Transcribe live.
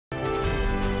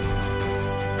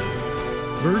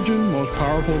Virgin Most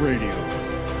Powerful Radio,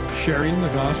 sharing the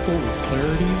gospel with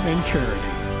clarity and charity.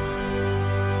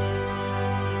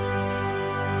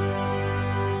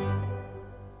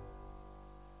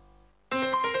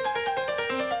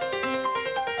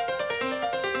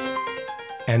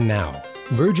 And now,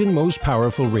 Virgin Most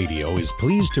Powerful Radio is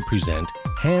pleased to present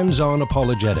Hands-On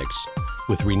Apologetics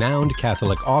with renowned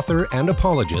Catholic author and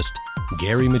apologist,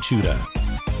 Gary Michuta.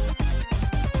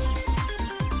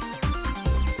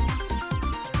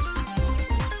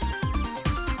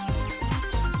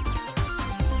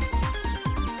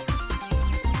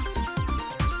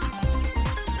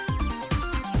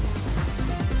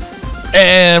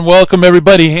 And welcome,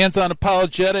 everybody. Hands-On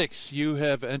Apologetics. You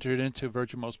have entered into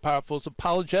Virgin Most Powerful's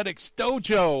Apologetics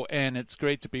Dojo, and it's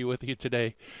great to be with you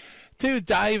today to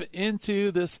dive into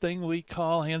this thing we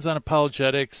call Hands-On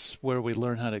Apologetics, where we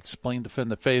learn how to explain, defend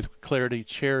the faith with clarity,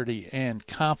 charity, and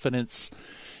confidence.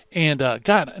 And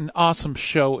got an awesome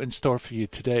show in store for you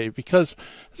today because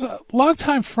it's a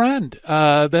longtime friend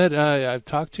that I've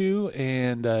talked to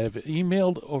and I've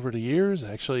emailed over the years.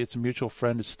 Actually, it's a mutual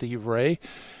friend of Steve Ray,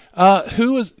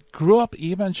 who grew up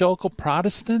evangelical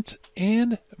Protestant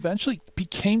and eventually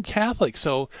became Catholic.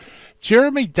 So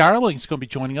Jeromy Darling's going to be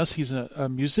joining us. He's a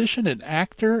musician and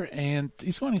actor, and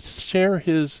he's going to share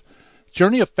his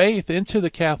journey of faith into the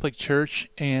Catholic Church,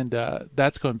 and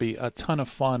that's going to be a ton of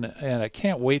fun, and I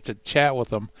can't wait to chat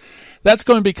with him. That's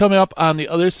going to be coming up on the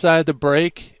other side of the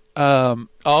break.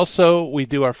 Also, we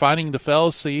do our Finding the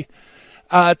Fallacy.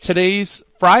 Today's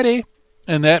Friday,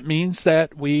 and that means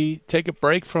that we take a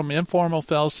break from informal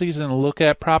fallacies and look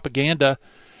at propaganda.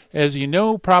 As you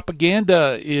know,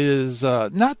 propaganda is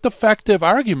not defective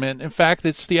argument. In fact,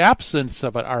 it's the absence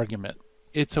of an argument.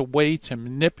 It's a way to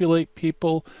manipulate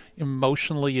people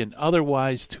emotionally and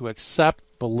otherwise to accept,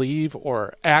 believe,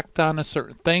 or act on a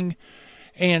certain thing.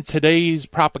 And today's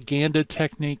propaganda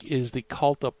technique is the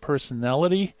cult of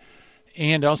personality.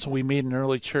 And also we made an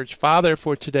early church father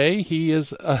for today. He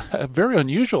is a very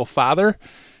unusual father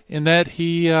in that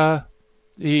he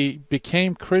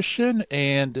became Christian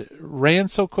and ran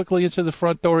so quickly into the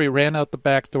front door, he ran out the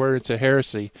back door into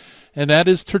heresy. And that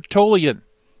is Tertullian.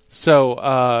 So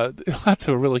lots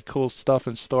of really cool stuff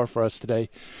in store for us today.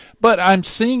 But I'm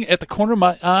seeing at the corner of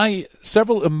my eye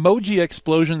several emoji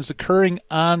explosions occurring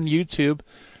on YouTube.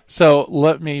 So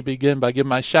let me begin by giving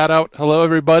my shout out. Hello,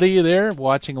 everybody there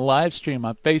watching live stream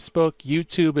on Facebook,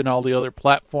 YouTube, and all the other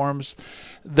platforms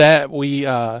that we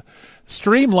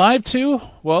stream live to.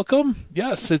 Welcome.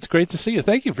 Yes, it's great to see you.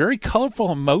 Thank you. Very colorful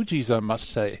emojis, I must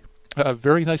say.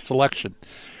 Very nice selection.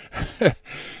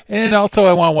 And also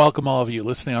I want to welcome all of you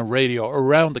listening on radio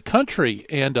around the country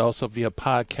and also via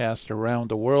podcast around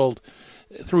the world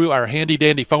through our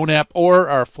handy-dandy phone app or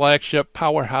our flagship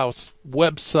powerhouse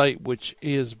website, which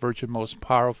is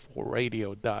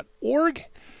virginmostpowerfulradio.org.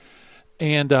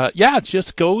 And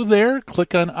just go there,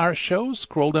 click on our shows,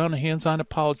 scroll down to Hands-On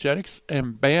Apologetics,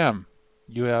 and bam,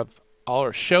 you have all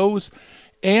our shows.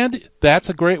 And that's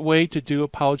a great way to do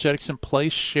apologetics in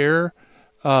place, share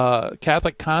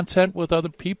Catholic content with other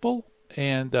people,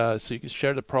 and so you can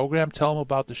share the program, tell them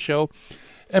about the show.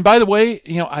 And by the way,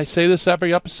 I say this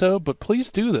every episode, but please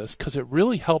do this because it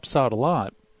really helps out a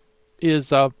lot.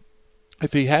 Is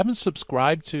if you haven't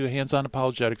subscribed to Hands-On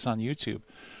Apologetics on YouTube,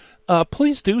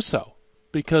 please do so,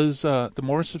 because the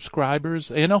more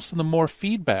subscribers and also the more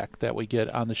feedback that we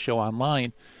get on the show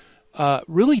online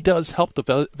really does help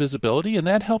the visibility, and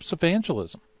that helps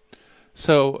evangelism.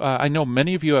 So I know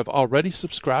many of you have already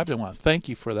subscribed. I want to thank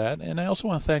you for that. And I also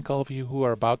want to thank all of you who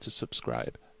are about to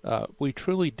subscribe. We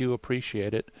truly do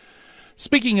appreciate it.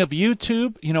 Speaking of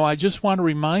YouTube, I just want to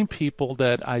remind people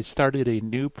that I started a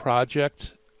new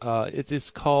project. It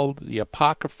is called the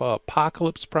Apocrypha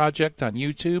Apocalypse Project on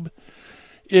YouTube.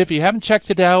 If you haven't checked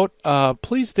it out,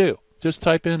 please do. Just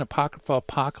type in Apocrypha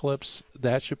Apocalypse.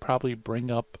 That should probably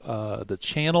bring up the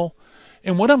channel.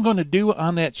 And what I'm going to do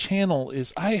on that channel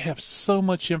is I have so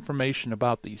much information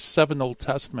about these 7 Old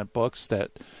Testament books that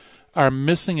are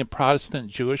missing in Protestant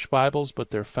Jewish Bibles,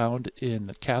 but they're found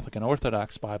in Catholic and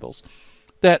Orthodox Bibles,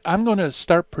 that I'm going to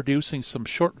start producing some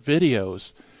short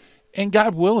videos. And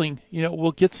God willing,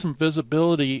 we'll get some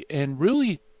visibility and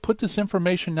really put this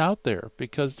information out there,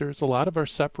 because there's a lot of our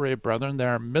separated brethren that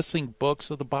are missing books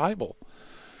of the Bible.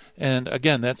 And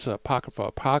again, that's Apocrypha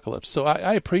Apocalypse. So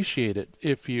I appreciate it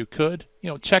if you could,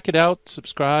 check it out,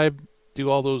 subscribe, do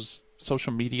all those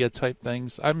social media type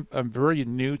things. I'm very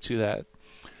new to that.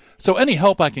 So any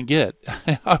help I can get,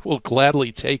 I will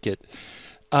gladly take it.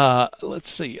 Let's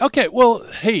see. Okay, well,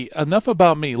 hey, enough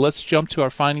about me. Let's jump to our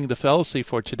Finding the Fallacy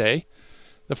for today.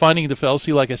 The Finding the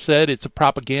Fallacy, like I said, it's a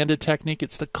propaganda technique.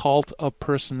 It's the cult of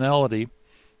personality.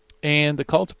 And the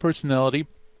cult of personality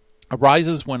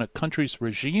arises when a country's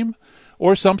regime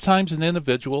or sometimes an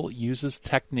individual uses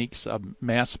techniques of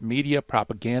mass media,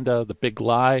 propaganda, the big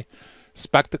lie,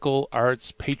 spectacle,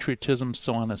 arts, patriotism,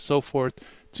 so on and so forth,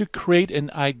 to create an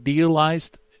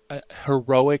idealized,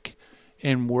 heroic,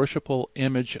 and worshipful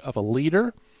image of a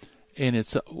leader, and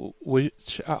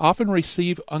which often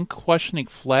receive unquestioning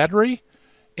flattery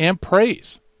and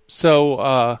praise.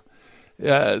 So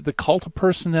the cult of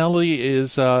personality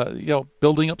is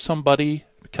building up somebody,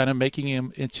 kind of making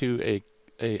him into a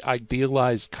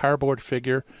idealized cardboard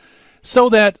figure, so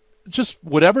that just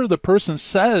whatever the person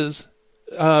says,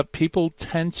 people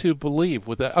tend to believe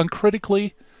with that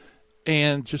uncritically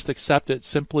and just accept it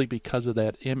simply because of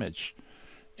that image.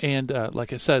 And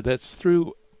like I said, that's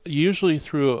usually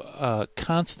through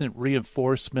constant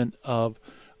reinforcement of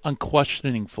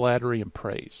unquestioning flattery and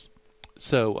praise.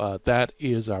 So that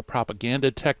is our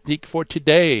propaganda technique for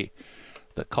today,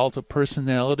 the cult of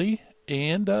personality.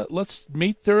 And let's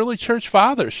meet the early church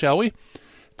father, shall we?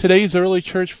 Today's early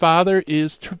church father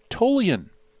is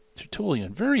Tertullian.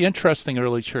 Tertullian, very interesting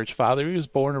early church father. He was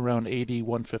born around AD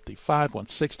 155,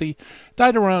 160,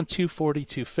 died around 240,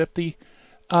 250.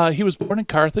 He was born in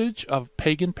Carthage of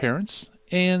pagan parents,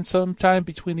 and sometime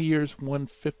between the years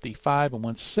 155 and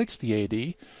 160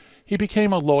 AD, he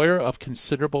became a lawyer of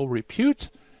considerable repute,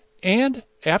 and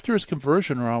after his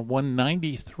conversion around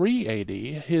 193 AD,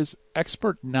 his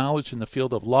expert knowledge in the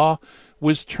field of law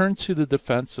was turned to the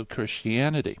defense of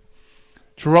Christianity.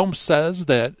 Jeromy says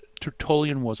that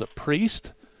Tertullian was a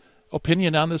priest.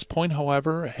 Opinion on this point,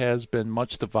 however, has been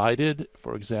much divided.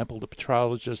 For example, the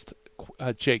patrologist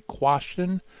J.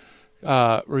 Quashton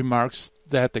remarks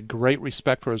that the great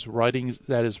respect for his writings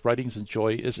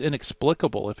enjoy is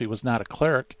inexplicable if he was not a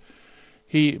cleric.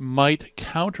 He might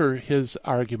counter his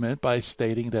argument by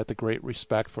stating that the great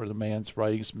respect for the man's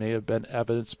writings may have been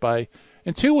evidenced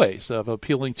in two ways, of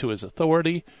appealing to his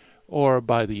authority or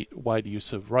by the wide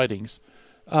use of writings.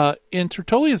 In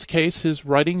Tertullian's case, his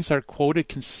writings are quoted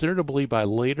considerably by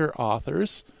later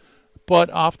authors, but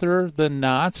often than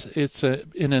not, it's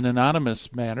in an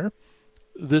anonymous manner.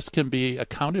 This can be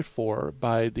accounted for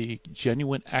by the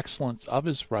genuine excellence of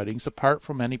his writings, apart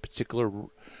from any particular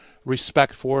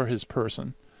respect for his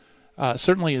person.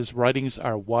 Certainly his writings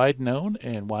are wide known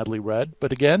and widely read,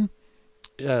 but again,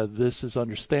 this is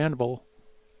understandable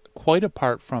quite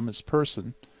apart from his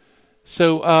person.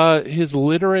 So his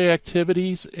literary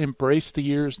activities embrace the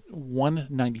years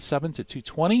 197 to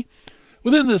 220.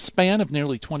 Within the span of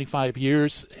nearly 25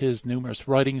 years, his numerous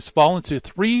writings fall into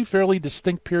three fairly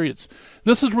distinct periods.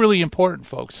 This is really important,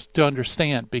 folks, to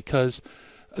understand, because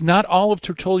not all of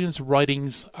Tertullian's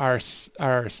writings are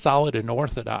solid and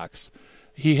orthodox.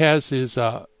 He has his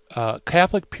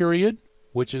Catholic period,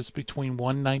 which is between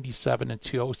 197 and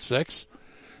 206,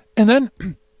 and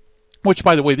then, which,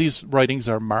 by the way, these writings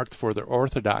are marked for their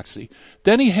orthodoxy.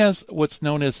 Then he has what's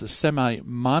known as the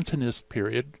semi-Montanist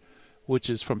period, which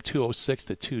is from 206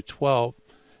 to 212,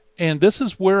 and this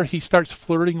is where he starts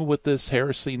flirting with this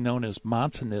heresy known as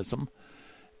Montanism,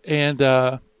 and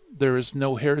there is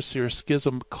no heresy or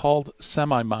schism called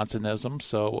semi-Montanism,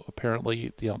 so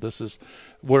apparently, this is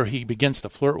where he begins to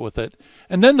flirt with it.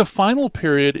 And then the final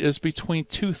period is between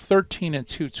 213 and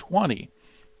 220,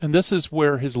 and this is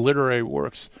where his literary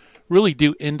works really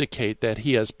do indicate that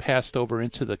he has passed over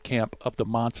into the camp of the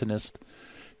Montanist.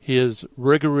 His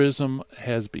rigorism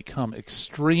has become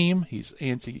extreme. His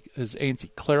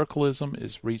anti-clericalism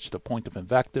has reached a point of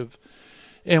invective.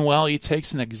 And while he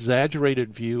takes an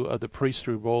exaggerated view of the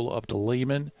priestly role of the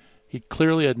layman, he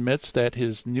clearly admits that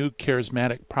his new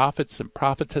charismatic prophets and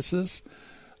prophetesses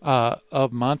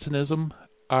of Montanism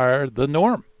are the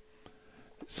norm.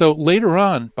 So later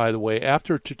on, by the way,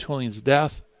 after Tertullian's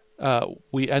death,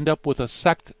 we end up with a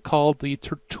sect called the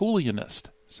Tertullianist.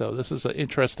 So this is an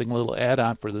interesting little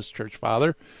add-on for this church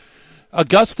father.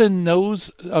 Augustine knows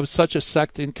of such a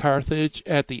sect in Carthage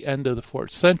at the end of the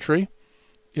 4th century.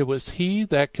 It was he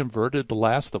that converted the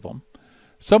last of them.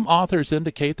 Some authors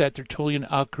indicate that Tertullian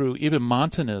outgrew even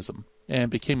Montanism and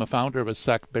became a founder of a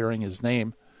sect bearing his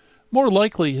name. More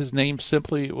likely, his name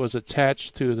simply was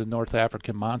attached to the North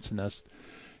African Montanist.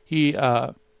 He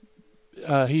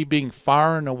being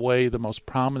far and away the most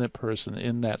prominent person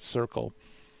in that circle.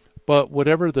 But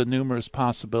whatever the numerous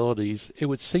possibilities, it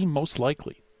would seem most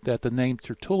likely that the name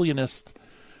Tertullianist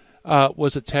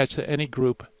was attached to any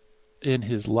group in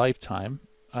his lifetime.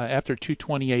 After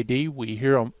 220 AD,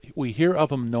 we hear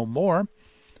of him no more,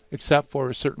 except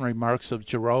for certain remarks of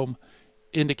Jeromy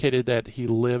indicated that he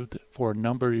lived for a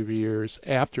number of years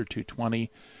after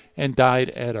 220 and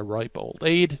died at a ripe old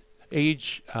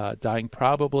age, dying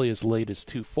probably as late as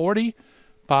 240,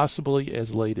 possibly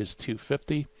as late as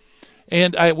 250.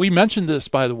 And we mentioned this,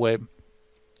 by the way,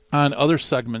 on other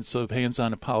segments of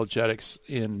Hands-On Apologetics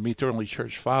in Meet the Early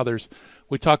Church Fathers.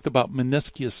 We talked about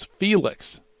Meniscus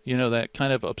Felix, that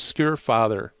kind of obscure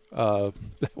father.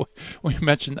 We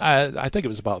mentioned, I think it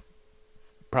was about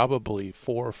probably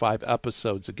 4 or 5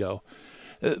 episodes ago.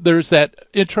 There's that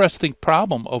interesting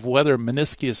problem of whether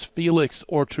Meniscus Felix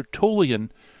or Tertullian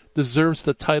deserves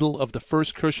the title of the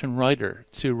first Christian writer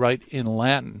to write in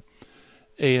Latin.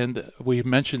 And we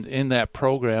mentioned in that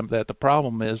program that the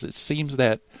problem is it seems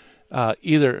that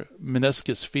either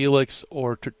Meniscus Felix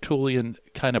or Tertullian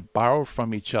kind of borrow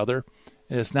from each other,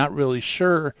 and it's not really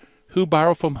sure who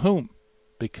borrowed from whom,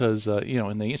 because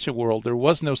in the ancient world there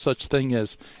was no such thing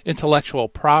as intellectual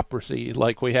property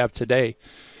like we have today,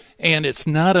 and it's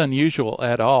not unusual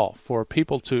at all for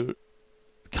people to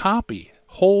copy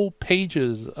whole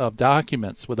pages of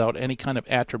documents without any kind of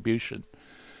attribution.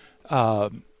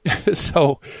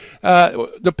 So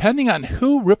depending on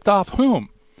who ripped off whom,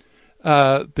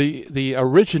 the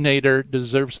originator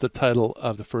deserves the title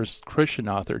of the first Christian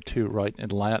author to write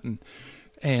in Latin.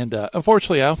 And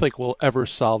unfortunately, I don't think we'll ever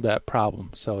solve that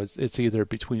problem. So it's either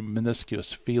between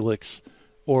Meniscus Felix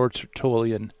or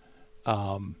Tertullian.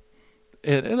 And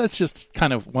that's just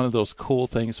kind of one of those cool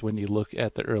things when you look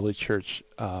at the early church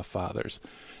fathers.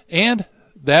 And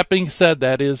that being said,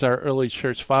 that is our early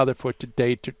church father for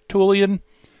today, Tertullian.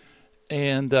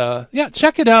 And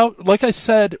check it out. Like I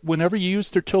said, whenever you use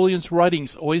Tertullian's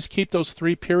writings, always keep those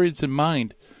 3 periods in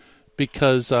mind,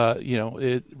 because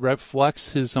it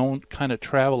reflects his own kind of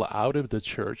travel out of the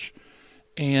church.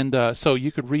 And so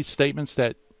you could read statements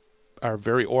that are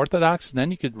very orthodox, and then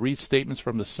you could read statements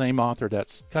from the same author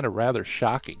that's kind of rather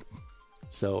shocking.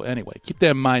 So anyway, keep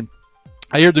that in mind.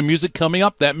 I hear the music coming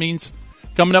up. That means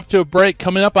coming up to a break.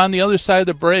 Coming up on the other side of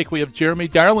the break, we have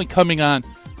Jeromy Darling coming on.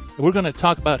 We're going to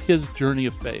talk about his journey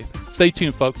of faith. Stay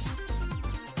tuned, folks.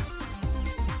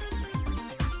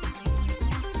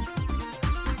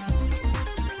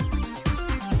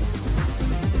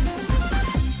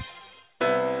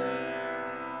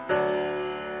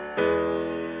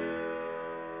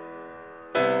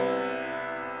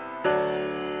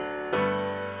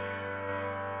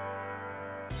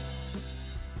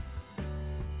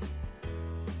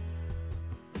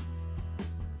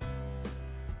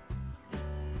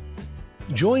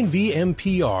 Join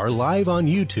VMPR live on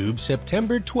YouTube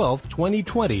September 12th,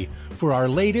 2020 for our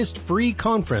latest free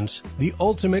conference, The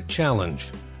Ultimate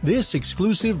Challenge. This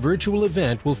exclusive virtual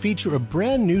event will feature a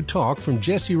brand new talk from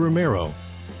Jesse Romero,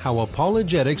 How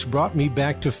Apologetics Brought Me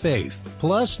Back to Faith,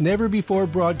 plus never-before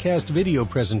broadcast video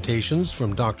presentations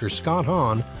from Dr. Scott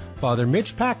Hahn, Father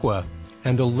Mitch Pacwa,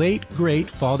 and the late, great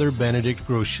Father Benedict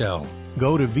Groeschel.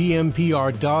 Go to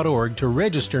vmpr.org to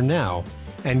register now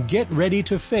and get ready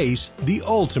to face the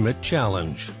ultimate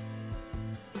challenge.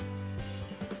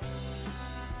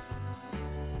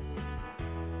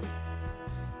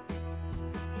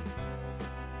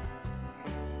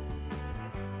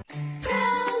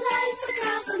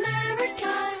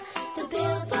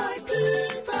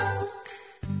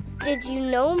 Did you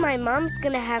know my mom's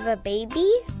gonna have a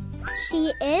baby?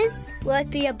 She is? Will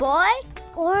it be a boy?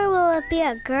 Or will it be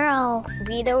a girl?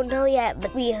 We don't know yet,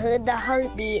 but we heard the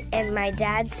heartbeat and my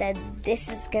dad said this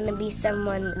is gonna be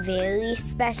someone very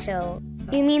special.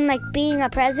 You mean like being a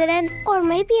president? Or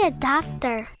maybe a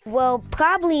doctor? Well,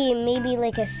 probably maybe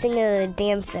like a singer or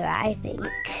dancer, I think.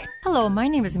 Hello, my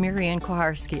name is Marianne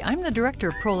Koharski. I'm the director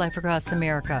of Pro-Life Across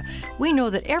America. We know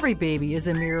that every baby is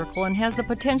a miracle and has the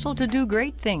potential to do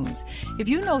great things. If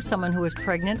you know someone who is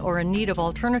pregnant or in need of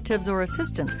alternatives or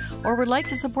assistance, or would like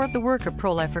to support the work of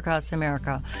Pro-Life Across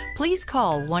America, please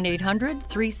call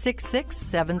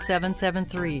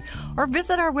 1-800-366-7773 or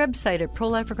visit our website at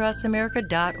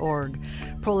prolifeacrossamerica.org.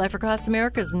 Pro-Life Across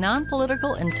America is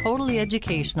non-political and totally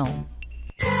educational.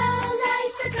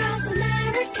 Pro-Life Across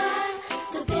America,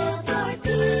 the Billboard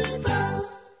people.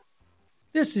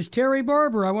 This is Terry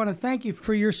Barber. I want to thank you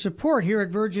for your support here at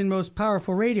Virgin Most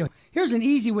Powerful Radio. Here's an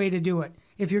easy way to do it.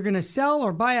 If you're going to sell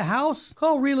or buy a house,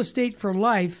 call Real Estate for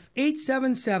Life,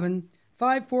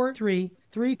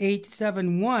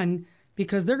 877-543-3871,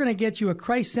 because they're going to get you a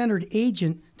Christ-centered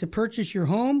agent to purchase your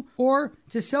home or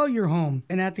to sell your home.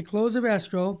 And at the close of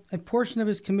escrow, a portion of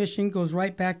his commission goes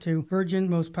right back to Virgin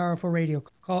Most Powerful Radio.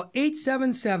 Call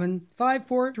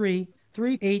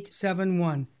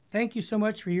 877-543-3871. Thank you so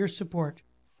much for your support.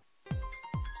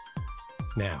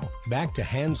 Now, back to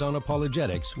Hands-On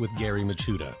Apologetics with Gary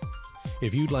Machuda.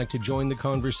 If you'd like to join the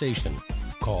conversation,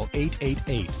 call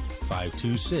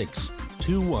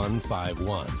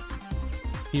 888-526-2151.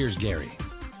 Here's Gary.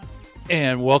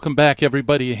 And welcome back,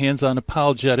 everybody, Hands on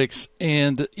Apologetics.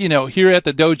 And, here at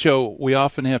the dojo, we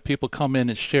often have people come in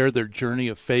and share their journey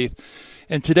of faith.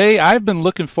 And today I've been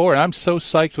looking forward. I'm so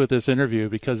psyched with this interview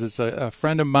because it's a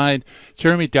friend of mine,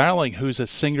 Jeromy Darling, who's a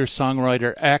singer,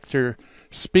 songwriter, actor,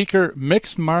 speaker,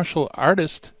 mixed martial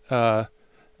artist,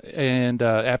 and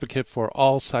advocate for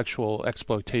all sexual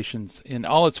exploitations in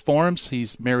all its forms.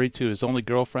 He's married to his only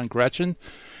girlfriend, Gretchen,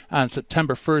 on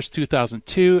September 1st,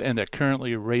 2002, and they're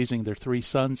currently raising their 3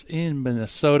 sons in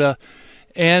Minnesota.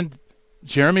 And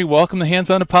Jeromy, welcome to Hands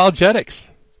on Apologetics.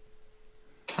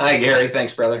 Hi, Gary.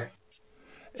 Thanks, brother.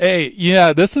 Hey,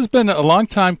 yeah, this has been a long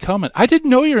time coming. I didn't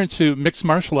know you're into mixed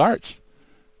martial arts.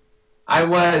 I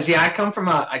was, yeah. I come from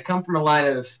a line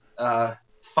of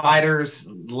fighters,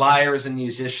 liars, and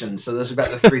musicians. So those are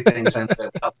about the 3 things I'm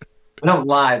good at. I don't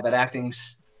lie, but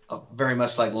acting's very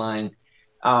much like lying.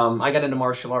 I got into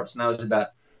martial arts when I was about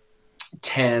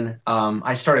 10.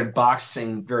 I started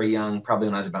boxing very young, probably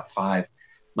when I was about 5.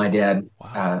 My dad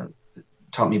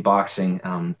taught me boxing.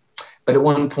 But at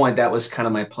one point, that was kind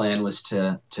of my plan, was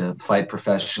to fight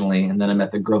professionally. And then I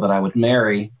met the girl that I would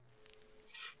marry.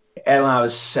 And when I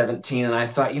was 17, and I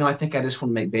thought, I think I just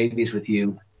want to make babies with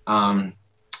you.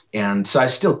 And so I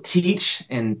still teach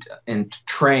and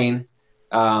train,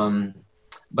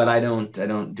 but I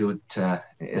don't do it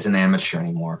as an amateur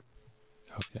anymore.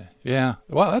 Okay. Yeah.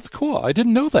 Wow, that's cool. I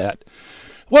didn't know that.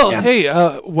 Well, yeah.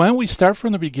 Hey, why don't we start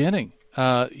from the beginning?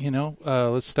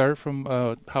 Let's start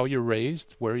from how you're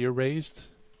raised, where you're raised.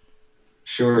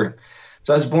 Sure.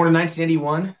 So I was born in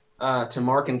 1981 to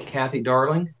Mark and Kathy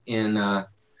Darling in a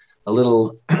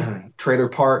little trailer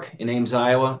park in Ames,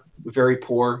 Iowa. Very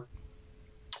poor.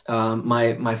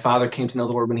 My father came to know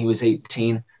the Lord when he was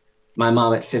 18. My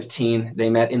mom at 15. They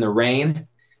met in the rain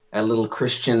at a little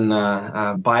Christian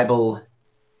Bible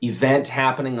event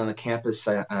happening on the campus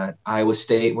at Iowa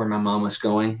State, where my mom was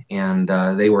going. And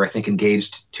they were, I think,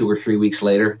 engaged 2 or 3 weeks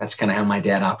later. That's kind of how my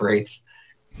dad operates.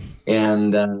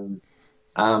 And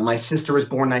my sister was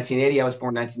born 1980. I was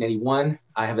born 1981.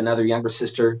 I have another younger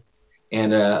sister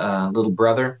and a little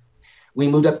brother. We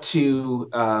moved up to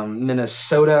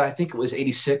Minnesota. I think it was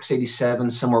 86, 87,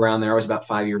 somewhere around there. I was about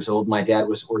 5 years old. My dad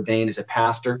was ordained as a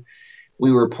pastor.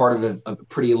 We were part of a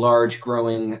pretty large,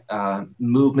 growing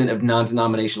movement of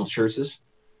non-denominational churches.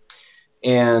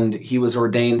 And he was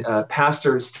ordained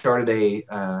pastor, started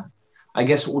I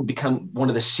guess what would become one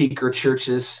of the seeker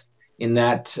churches in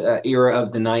that era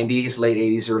of the 90s, late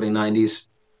 80s, early 90s.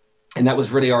 And that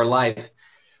was really our life.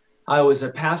 I was a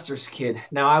pastor's kid.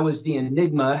 Now, I was the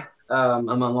enigma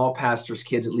among all pastors'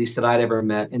 kids, at least that I'd ever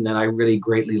met, and that I really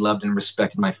greatly loved and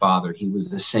respected my father. He was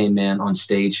the same man on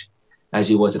stage as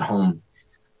he was at home,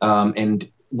 and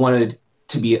wanted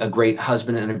to be a great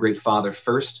husband and a great father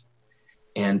first,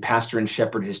 and pastor and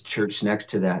shepherd his church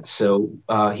next to that. So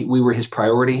we were his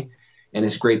priority and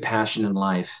his great passion in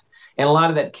life. And a lot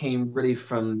of that came really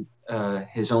from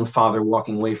his own father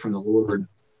walking away from the Lord,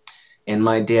 and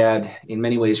my dad, in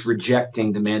many ways,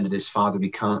 rejecting the man that his father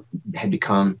had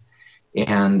become.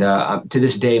 And to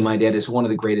this day, my dad is one of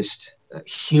the greatest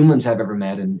humans I've ever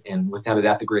met, and without a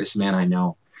doubt, the greatest man I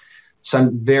know. So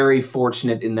I'm very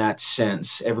fortunate in that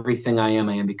sense. Everything I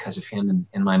am because of him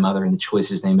and my mother and the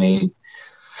choices they made.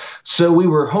 So we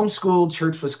were homeschooled.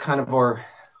 Church was kind of our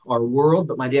world,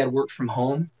 but my dad worked from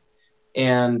home.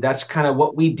 And that's kind of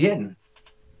what we did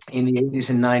in the 80s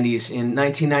and 90s. In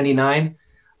 1999,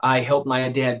 I helped my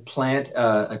dad plant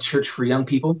a church for young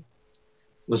people.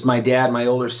 It was my dad, my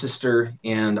older sister,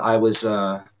 and I was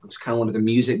kind of one of the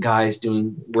music guys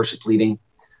doing worship leading.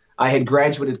 I had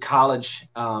graduated college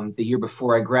the year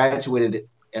before. I graduated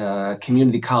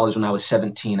community college when I was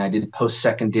 17. I did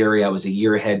post-secondary. I was a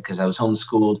year ahead because I was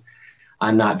homeschooled.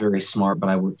 I'm not very smart, but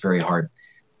I worked very hard.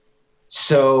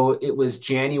 So it was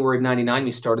January of 99.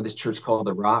 We started this church called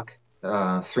The Rock.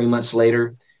 3 months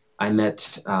later, I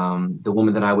met the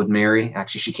woman that I would marry.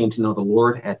 Actually, she came to know the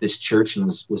Lord at this church and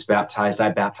was baptized. I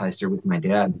baptized her with my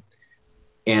dad,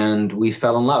 and we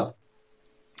fell in love.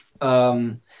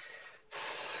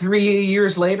 3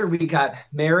 years later, we got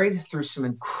married through some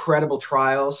incredible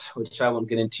trials, which I won't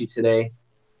get into today.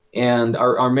 And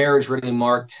our marriage really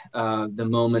marked the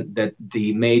moment that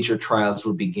the major trials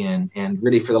would begin. And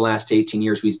really, for the last 18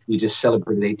 years, we just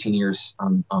celebrated 18 years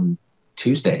on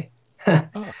Tuesday.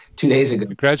 2 days ago.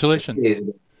 Congratulations. 2 days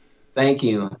ago. Thank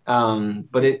you.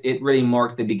 But it really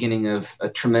marked the beginning of a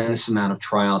tremendous amount of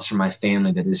trials for my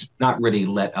family that has not really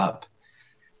let up.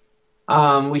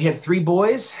 We had 3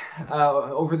 boys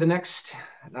over the next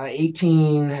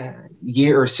 16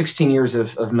 years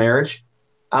of marriage.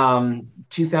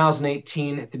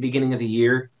 2018, at the beginning of the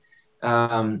year,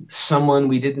 someone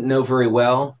we didn't know very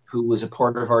well, who was a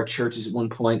part of our churches at one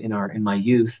point in my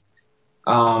youth,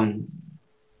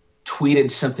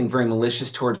 tweeted something very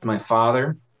malicious towards my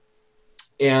father.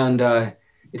 And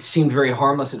it seemed very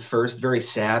harmless at first, very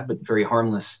sad, but very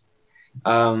harmless.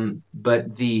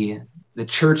 But the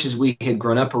churches we had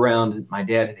grown up around, my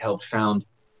dad had helped found,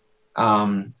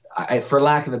 for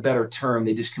lack of a better term,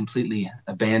 they just completely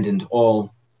abandoned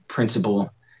all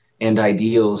principle and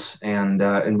ideals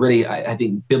and really, I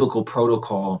think, biblical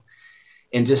protocol,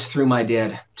 and just threw my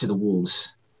dad to the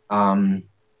wolves.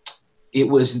 It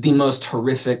was the most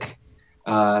horrific,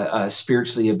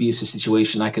 spiritually abusive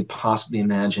situation I could possibly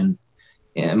imagine.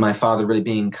 And my father really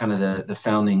being kind of the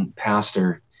founding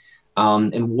pastor,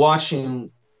 and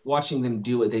watching them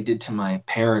do what they did to my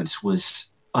parents was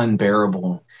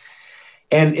unbearable.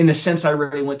 And in a sense, I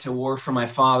really went to war for my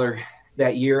father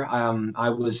that year. I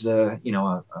was, a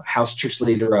house church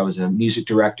leader. I was a music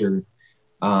director,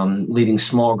 leading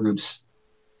small groups.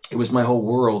 It was my whole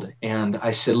world. And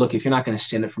I said, look, if you're not going to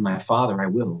stand up for my father, I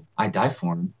will. I die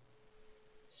for him.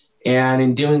 And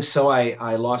in doing so,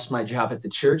 I lost my job at the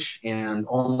church and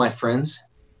all my friends.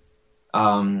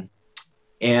 And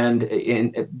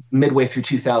midway through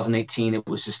 2018, it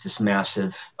was just this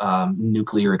massive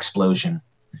nuclear explosion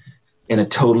and a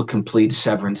total, complete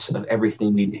severance of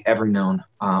everything we'd ever known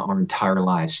our entire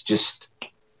lives, just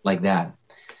like that.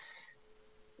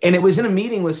 And it was in a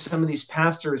meeting with some of these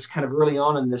pastors kind of early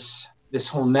on in this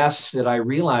whole mess that I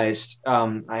realized,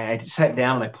 I sat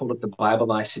down and I pulled up the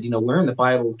Bible and I said, where in the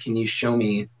Bible can you show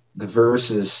me the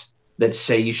verses that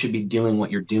say you should be doing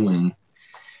what you're doing?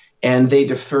 And they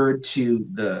deferred to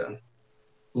the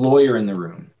lawyer in the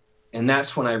room. And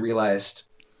that's when I realized,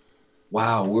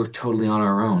 wow, we're totally on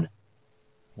our own.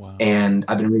 Wow. And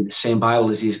I've been reading the same Bible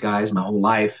as these guys my whole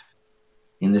life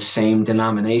in the same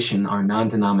denomination, our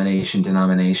non-denomination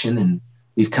denomination. And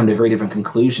we've come to very different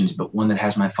conclusions, but one that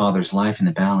has my father's life in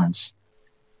the balance.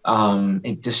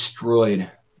 It destroyed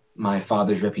my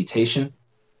father's reputation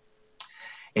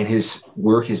and his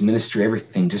work, his ministry,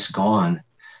 everything just gone.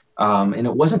 And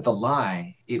it wasn't the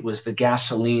lie. It was the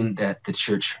gasoline that the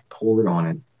church poured on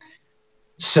it.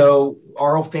 So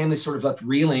our whole family sort of left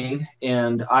reeling.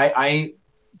 And I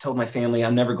told my family,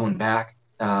 I'm never going back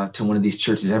to one of these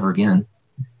churches ever again.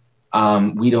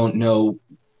 We don't know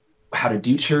how to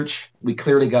do church. We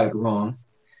clearly got it wrong.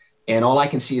 And all I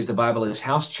can see is the Bible is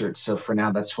house church. So for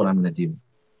now, that's what I'm going to do.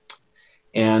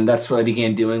 And that's what I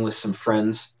began doing with some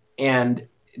friends. And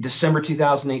December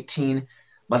 2018,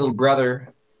 my little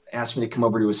brother asked me to come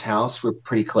over to his house. We're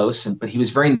pretty close, but he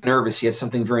was very nervous. He had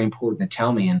something very important to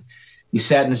tell me. And he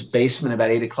sat in his basement about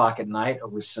 8 o'clock at night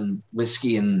over some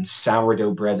whiskey and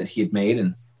sourdough bread that he had made.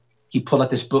 And he pulled out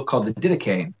this book called the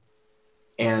Didache.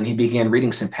 And he began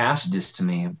reading some passages to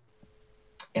me.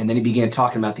 And then he began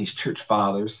talking about these church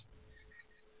fathers.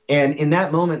 And in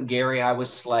that moment, Gary, I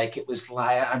was like,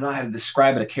 I don't know how to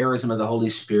describe it, a charism of the Holy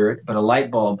Spirit, but a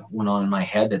light bulb went on in my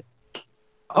head that,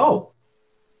 oh,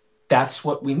 that's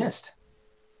what we missed.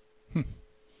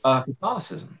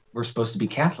 Catholicism. We're supposed to be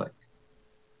Catholic.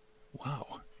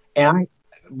 Wow. And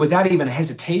without even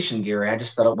hesitation, Gary, I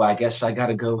just thought, well, I guess I got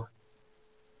to go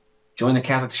join the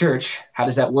Catholic Church. How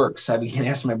does that work? So I began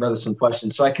asking my brother some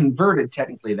questions. So I converted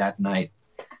technically that night.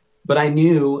 But I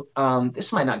knew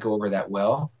this might not go over that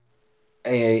well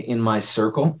in my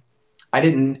circle. I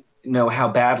didn't know how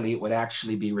badly it would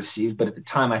actually be received, but at the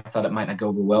time I thought it might not go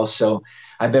over well. So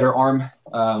I better arm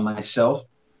myself.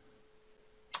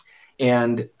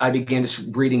 And I began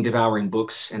just reading, devouring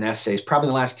books and essays. Probably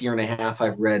in the last year and a half,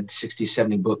 I've read 60,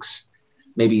 70 books,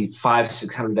 maybe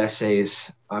 500-600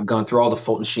 essays. I've gone through all the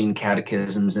Fulton Sheen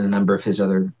catechisms and a number of his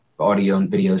other audio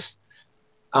and videos.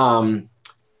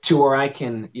 To where I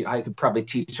could probably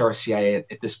teach RCIA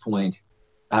at this point.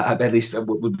 At least it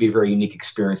would be a very unique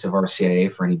experience of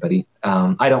RCIA for anybody.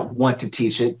 I don't want to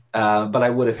teach it, but I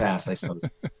would have asked, I suppose.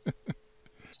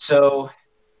 So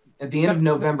at the end of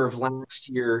November of last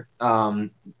year,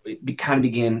 it kind of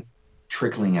began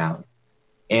trickling out.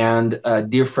 And a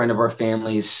dear friend of our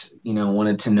family's,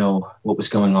 wanted to know what was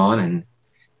going on and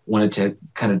wanted to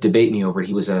kind of debate me over it.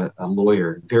 He was a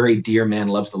lawyer, very dear man,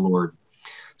 loves the Lord.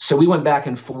 So we went back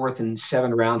and forth in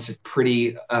 7 rounds of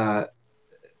pretty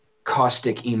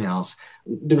caustic emails.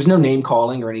 There was no name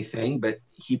calling or anything, but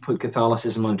he put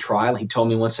Catholicism on trial. He told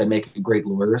me once I'd make a great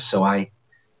lawyer. So I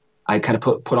kind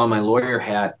of put on my lawyer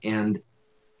hat, and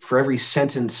for every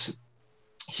sentence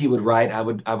he would write, I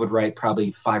would write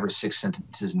probably 5 or 6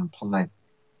 sentences in reply.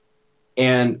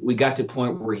 And we got to a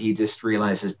point where he just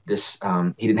realizes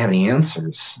he didn't have any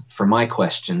answers for my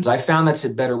questions. I found that's a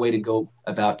better way to go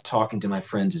about talking to my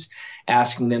friends, is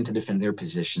asking them to defend their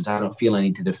positions. I don't feel I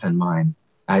need to defend mine.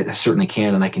 I certainly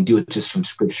can, and I can do it just from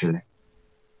Scripture.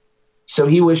 So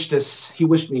he wished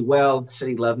me well, said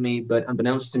he loved me, but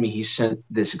unbeknownst to me, he sent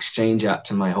this exchange out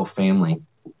to my whole family.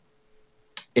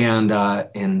 And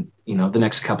the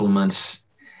next couple of months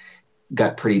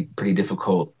got pretty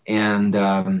difficult.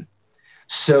 And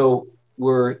so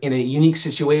we're in a unique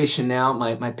situation now.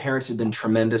 My parents have been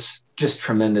tremendous, just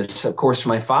tremendous. Of course,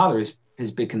 my father,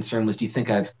 his big concern was, do you think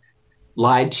I've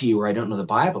lied to you or I don't know the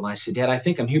Bible? And I said, Dad, I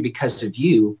think I'm here because of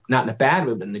you, not in a bad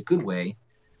way, but in a good way.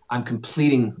 I'm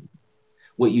completing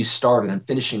what you started. I'm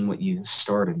finishing what you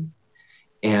started.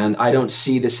 And I don't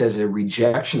see this as a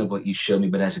rejection of what you showed me,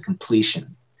 but as a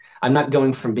completion. I'm not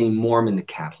going from being Mormon to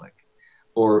Catholic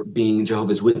or being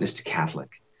Jehovah's Witness to Catholic.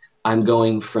 I'm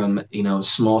going from,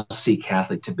 small C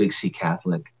Catholic to big C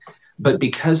Catholic. But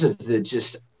because of the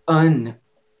just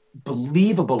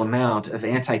unbelievable amount of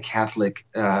anti-Catholic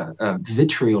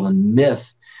vitriol and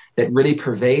myth that really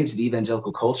pervades the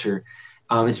evangelical culture,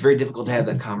 it's very difficult to have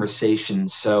that conversation.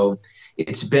 So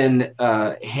it's been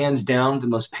hands down the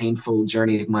most painful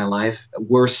journey of my life,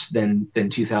 worse than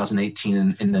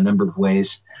 2018 in a number of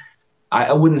ways.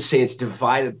 I wouldn't say it's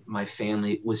divided my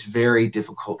family. It was very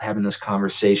difficult having those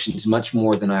conversations, much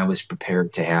more than I was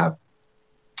prepared to have.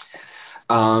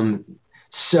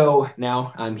 So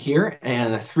now I'm here,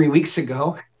 and 3 weeks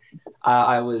ago,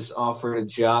 I was offered a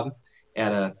job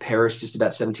at a parish just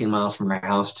about 17 miles from our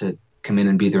house to come in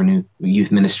and be their new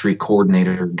youth ministry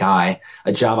coordinator guy,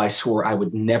 a job I swore I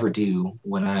would never do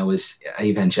when I was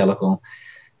evangelical.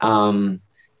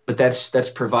 But that's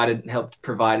helped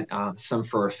provide some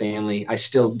for our family. I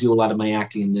still do a lot of my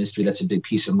acting and ministry. That's a big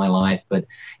piece of my life, but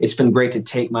it's been great to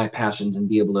take my passions and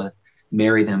be able to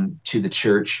marry them to the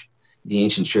church, the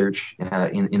ancient church,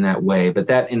 in that way. But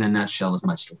that, in a nutshell, is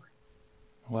my story.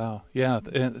 Wow. Yeah.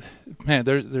 Man,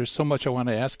 there's so much I want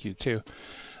to ask you too.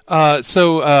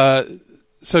 So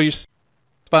you,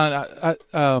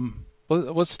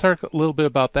 let's talk a little bit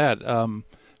about that.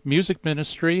 Music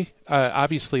ministry,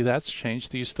 obviously that's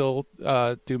changed. Do you still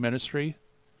do ministry?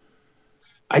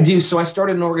 I do. So I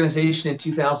started an organization in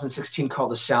 2016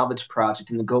 called the Salvage Project,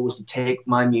 and the goal was to take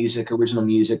my music, original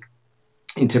music,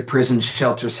 into prisons,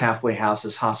 shelters, halfway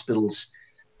houses, hospitals,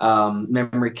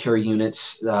 memory care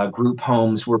units, group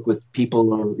homes, work with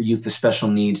people or youth with special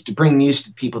needs, to bring music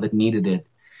to people that needed it.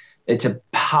 It's a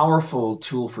powerful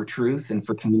tool for truth and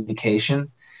for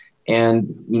communication.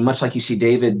 And much like you see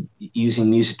David using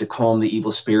music to calm the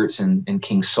evil spirits and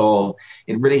King Saul,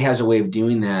 it really has a way of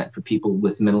doing that for people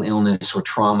with mental illness or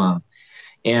trauma.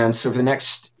 And so for the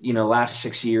next, last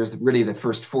 6 years, really the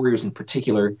first 4 years in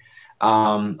particular,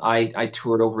 I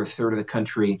toured over a third of the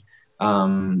country,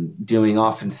 doing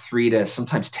often 3 to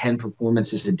sometimes 10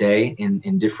 performances a day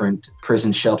in different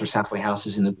prison shelters, halfway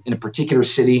houses in a particular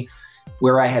city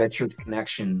where I had a church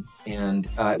connection, and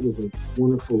it was a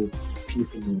wonderful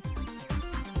piece of music.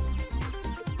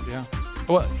 Yeah.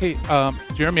 Well, hey,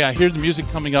 Jeromy, I hear the music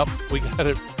coming up. We got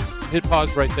to hit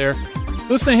pause right there.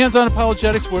 Listen to Hands On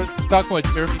Apologetics. We're talking with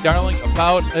Jeromy Darling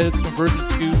about his conversion to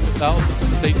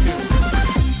Catholicism. Stay tuned.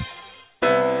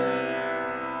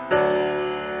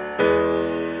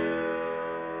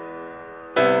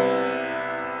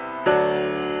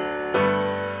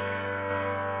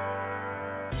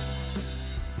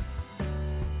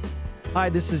 Hi,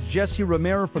 this is Jesse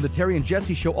Romero from the Terry and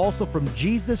Jesse Show, also from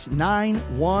Jesus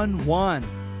 911.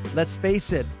 Let's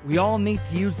face it, we all need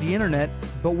to use the internet,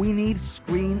 but we need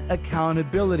screen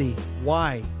accountability.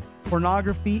 Why?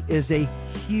 Pornography is a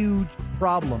huge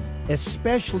problem,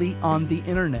 especially on the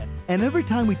internet. And every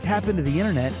time we tap into the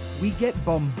internet, we get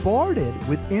bombarded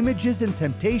with images and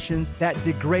temptations that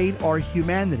degrade our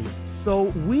humanity.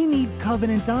 So we need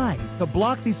Covenant Eyes to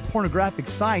block these pornographic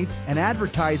sites and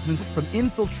advertisements from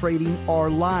infiltrating our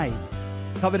lives.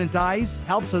 Covenant Eyes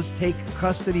helps us take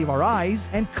custody of our eyes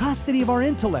and custody of our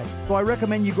intellect. So I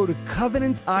recommend you go to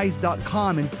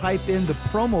covenanteyes.com and type in the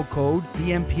promo code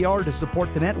VMPR to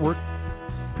support the network.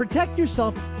 Protect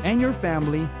yourself and your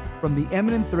family from the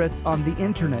imminent threats on the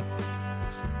internet.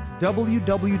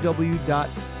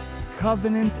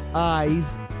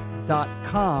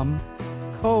 www.covenanteyes.com,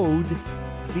 code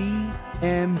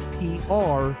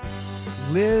VMPR,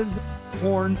 live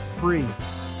porn free.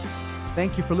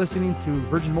 Thank you for listening to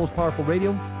Virgin Most Powerful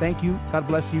Radio. Thank you. God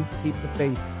bless you. Keep the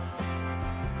faith.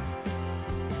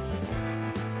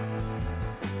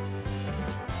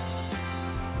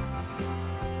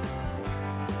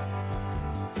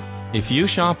 If you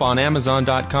shop on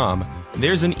Amazon.com,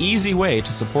 there's an easy way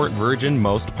to support Virgin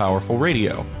Most Powerful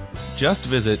Radio. Just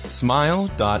visit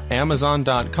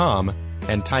smile.amazon.com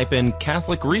and type in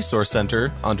Catholic Resource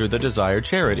Center under the desired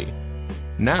charity.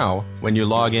 Now, when you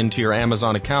log into your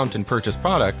Amazon account and purchase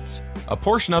products, a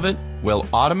portion of it will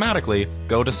automatically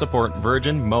go to support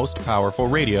Virgin Most Powerful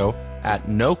Radio at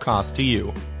no cost to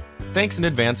you. Thanks in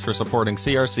advance for supporting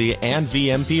CRC and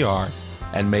VMPR,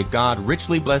 and may God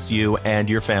richly bless you and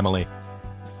your family.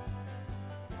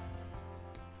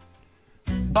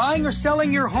 Buying or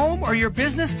selling your home or your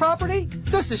business property?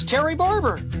 This is Terry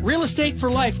Barber. Real Estate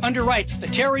for Life underwrites the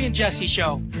Terry and Jesse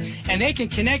Show. And they can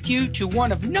connect you to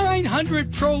one of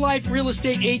 900 pro-life real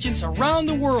estate agents around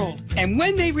the world. And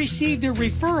when they receive their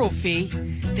referral fee,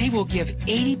 they will give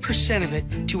 80% of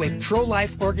it to a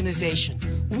pro-life organization.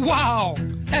 Wow!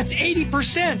 That's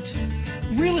 80%!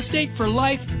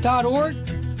 realestateforlife.org,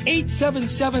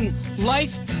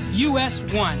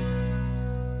 877-LIFE-US1.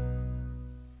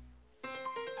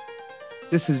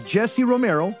 This is Jesse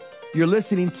Romero. You're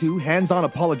listening to Hands-On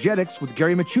Apologetics with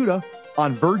Gary Machuda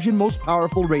on Virgin Most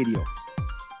Powerful Radio.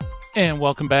 And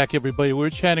welcome back, everybody. We're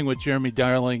chatting with Jeromy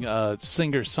Darling,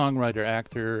 singer, songwriter,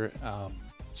 actor,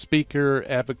 speaker,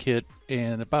 advocate,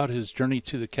 and about his journey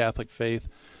to the Catholic faith.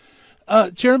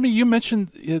 Jeromy, you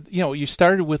mentioned, you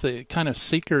started with a kind of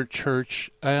seeker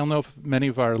church. I don't know if many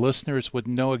of our listeners would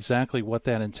know exactly what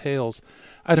that entails.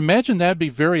 I'd imagine that'd be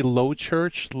very low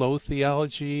church, low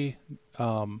theology.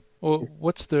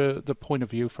 What's the point of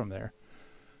view from there?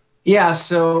 Yeah,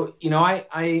 so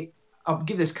I'll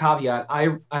give this caveat.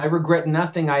 I regret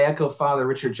nothing. I echo Father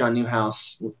Richard John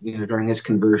Newhouse, during his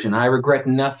conversion. I regret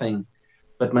nothing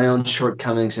but my own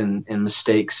shortcomings and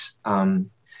mistakes.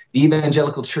 The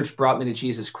evangelical church brought me to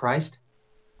Jesus Christ.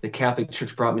 The Catholic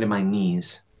Church brought me to my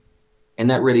knees, and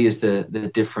that really is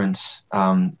the difference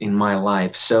in my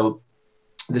life. So,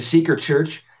 the Seeker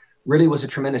Church really was a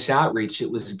tremendous outreach.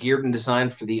 It was geared and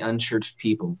designed for the unchurched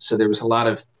people. So there was a lot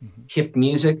of hip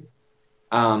music,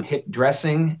 hip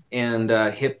dressing, and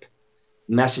hip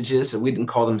messages. We didn't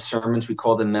call them sermons. We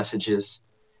called them messages.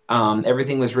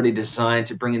 Everything was really designed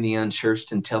to bring in the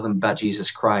unchurched and tell them about Jesus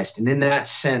Christ. And in that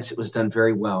sense, it was done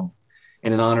very well,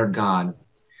 and it honored God.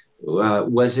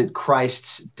 Was it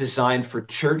Christ's design for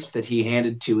church that he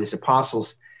handed to his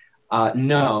apostles?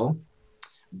 No,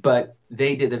 but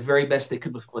they did the very best they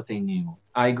could with what they knew.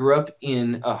 I grew up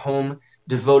in a home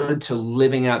devoted to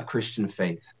living out Christian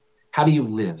faith. How do you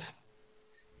live?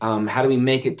 How do we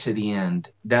make it to the end?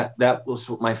 That was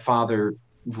what my father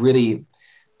really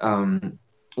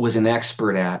was an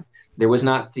expert at. There was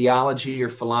not theology or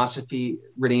philosophy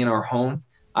really in our home.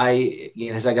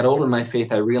 As I got older in my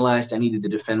faith, I realized I needed to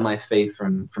defend my faith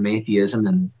from atheism,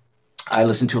 and I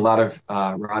listened to a lot of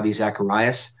Ravi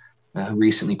Zacharias, who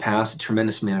recently passed, a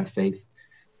tremendous man of faith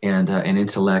and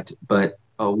intellect. But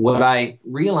what I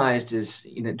realized is,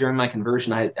 during my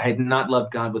conversion, I had not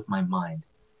loved God with my mind.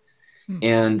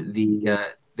 And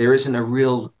there isn't a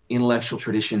real intellectual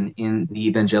tradition in the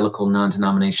evangelical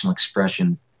non-denominational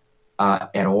expression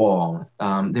at all.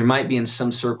 There might be in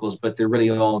some circles, but they're really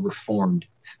all Reformed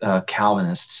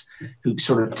Calvinists who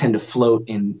sort of tend to float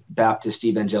in Baptist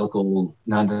evangelical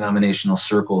non-denominational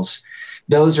circles.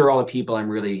 Those are all the people I'm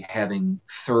really having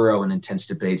thorough and intense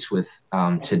debates with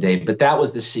today. But that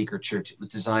was the Seeker Church. It was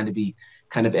designed to be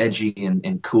kind of edgy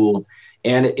and cool.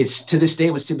 And it's, to this day,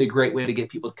 it was still a great way to get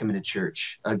people to come into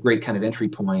church, a great kind of entry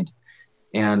point.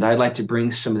 And I'd like to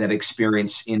bring some of that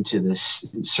experience into the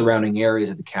surrounding areas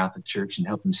of the Catholic Church and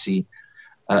help them see,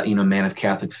 a man of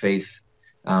Catholic faith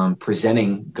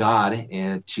presenting God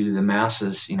to the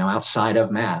masses, outside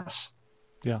of Mass.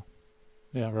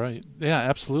 Yeah, right. Yeah,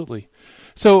 absolutely.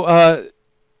 So,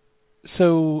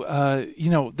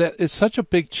 that is such a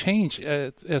big change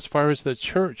as far as the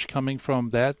church coming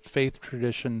from that faith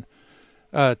tradition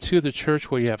to the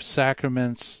church where you have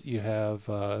sacraments, you have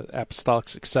apostolic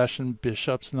succession,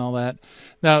 bishops, and all that.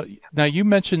 Now you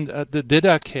mentioned the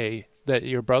didache that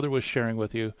your brother was sharing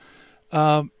with you.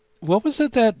 What was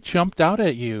it that jumped out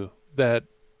at you that,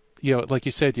 like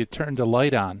you said, you turned a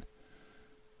light on?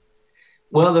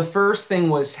 Well, the first thing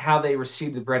was how they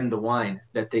received the bread and the wine,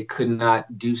 that they could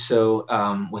not do so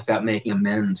without making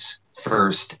amends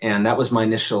first. And that was my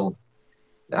initial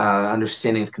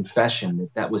understanding of confession,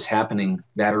 that was happening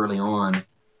that early on.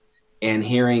 And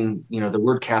hearing, the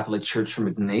word Catholic Church from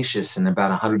Ignatius in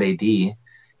about 100 AD, a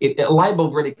light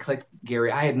bulb really clicked,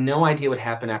 Gary. I had no idea what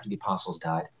happened after the apostles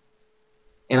died.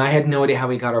 And I had no idea how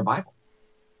we got our Bible.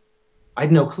 I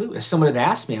had no clue. If someone had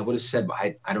asked me, I would have said,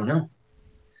 I don't know.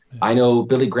 I know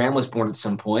Billy Graham was born at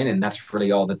some point, and that's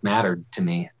really all that mattered to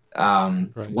me.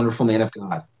 Right. Wonderful man of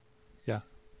God. Yeah.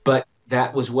 But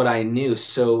that was what I knew.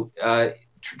 So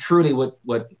truly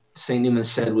what St. Newman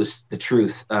said was the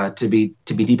truth. To be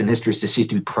deep in history is to cease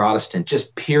to be Protestant.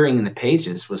 Just peering in the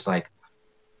pages was like,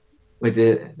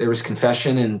 there was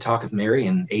confession and talk of Mary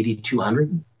in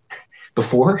 8200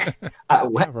 before.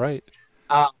 Yeah, right.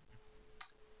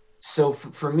 So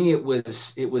for me, it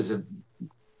was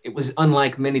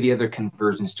unlike many of the other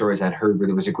conversion stories I'd heard, where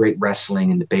there was a great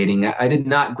wrestling and debating. I did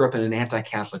not grow up in an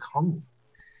anti-Catholic home.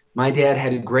 My dad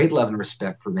had a great love and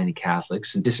respect for many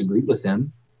Catholics and disagreed with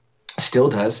them, still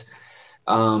does,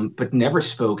 but never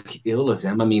spoke ill of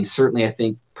them. I mean, certainly, I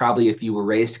think probably if you were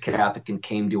raised Catholic and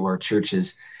came to our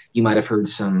churches, you might have heard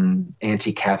some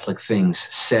anti-Catholic things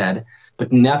said,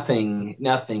 but nothing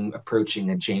approaching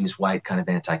a James White kind of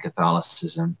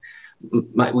anti-Catholicism.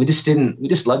 We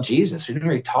just loved Jesus. We didn't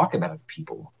really talk about other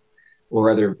people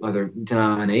or other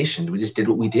denominations. We just did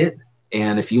what we did.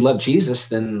 And if you love Jesus,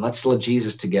 then let's love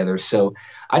Jesus together. So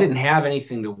I didn't have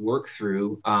anything to work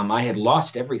through. I had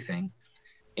lost everything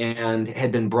and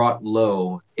had been brought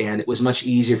low. And it was much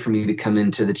easier for me to come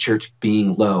into the church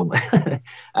being low,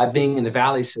 being in the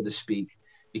valley, so to speak.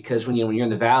 Because when you're in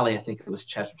the valley, I think it was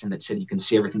Chesterton that said you can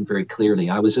see everything very clearly.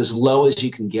 I was as low as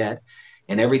you can get,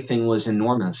 and everything was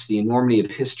enormous. The enormity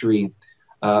of history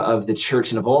of the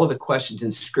church and of all of the questions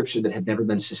in Scripture that had never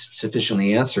been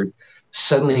sufficiently answered.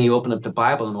 Suddenly you open up the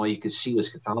Bible and all you could see was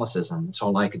Catholicism. That's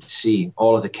all I could see,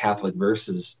 all of the Catholic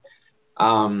verses.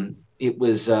 It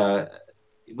was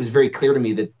very clear to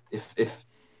me that if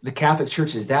the Catholic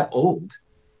Church is that old,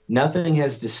 nothing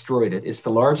has destroyed it. It's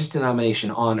the largest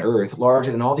denomination on earth,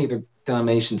 larger than all the other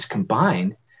denominations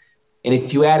combined. And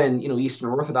if you add in, Eastern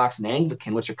Orthodox and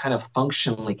Anglican, which are kind of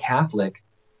functionally Catholic,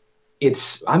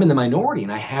 I'm in the minority,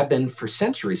 and I have been for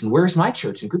centuries. And where's my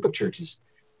church and group of churches?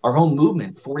 Our whole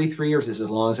movement, 43 years is as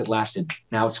long as it lasted.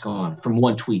 Now it's gone from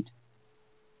one tweet.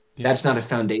 Yeah. That's not a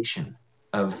foundation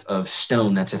of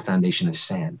stone. That's a foundation of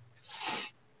sand.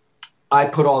 I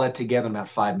put all that together in about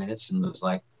 5 minutes and was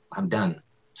like, I'm done.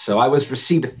 So I was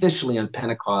received officially on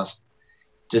Pentecost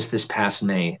just this past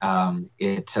May.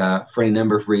 For any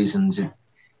number of reasons,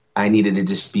 I needed to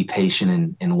just be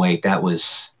patient and wait. That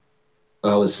was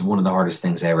one of the hardest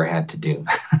things I ever had to do.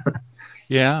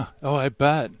 Yeah. Oh, I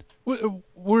bet.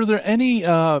 Were there any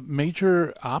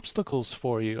major obstacles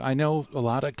for you? I know a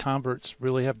lot of converts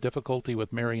really have difficulty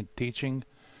with Marian teaching,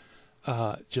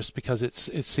 just because it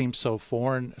seems so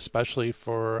foreign, especially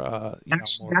for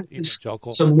more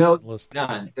evangelical. So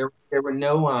none.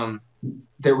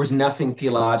 There was nothing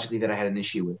theologically that I had an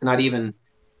issue with. Not even.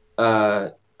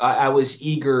 I was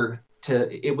eager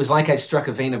to. It was like I struck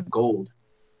a vein of gold,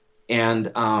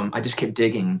 and I just kept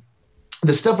digging.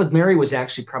 The stuff with Mary was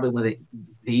actually probably one of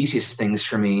the easiest things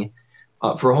for me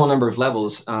for a whole number of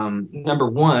levels. Number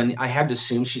one, I have to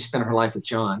assume she spent her life with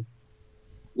John.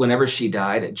 Whenever she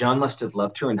died, John must have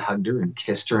loved her and hugged her and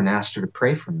kissed her and asked her to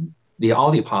pray for him. All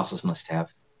the apostles must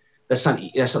have. That's not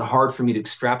hard for me to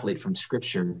extrapolate from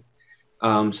Scripture.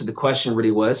 So the question really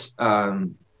was,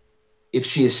 if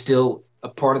she is still a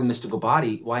part of the mystical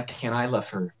body, why can't I love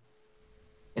her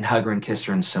and hug her and kiss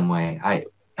her in some way?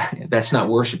 That's not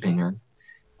worshiping her.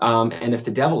 And if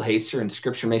the devil hates her and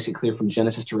Scripture makes it clear from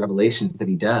Genesis to Revelation that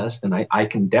he does, then I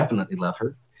can definitely love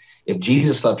her. If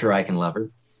Jesus loved her, I can love her.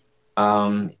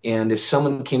 And if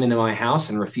someone came into my house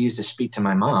and refused to speak to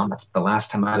my mom, that's the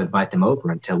last time I'd invite them over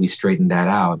until we straightened that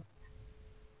out.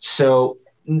 So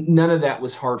none of that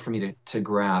was hard for me to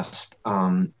grasp.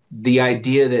 The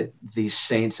idea that these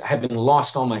saints, having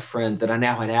lost all my friends, that I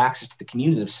now had access to the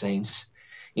community of saints,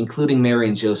 including Mary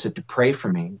and Joseph, to pray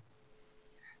for me,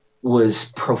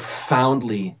 was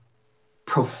profoundly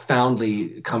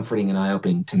comforting and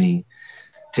eye-opening to me,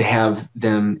 to have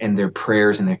them and their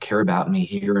prayers and their care about me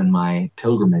here in my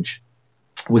pilgrimage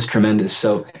was tremendous.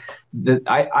 So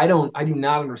I do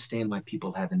not understand why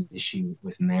people have an issue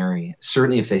with Mary.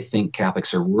 Certainly if they think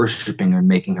Catholics are worshiping her and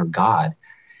making her God,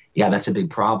 yeah, that's a big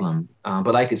problem.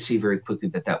 But I could see very quickly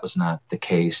that was not the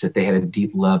case, that they had a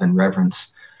deep love and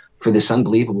reverence for this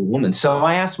unbelievable woman. So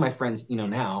I asked my friends,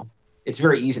 now, it's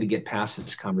very easy to get past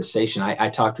this conversation. I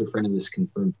talked to a friend who was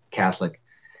confirmed Catholic.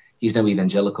 He's no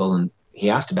evangelical, and he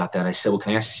asked about that. I said, well,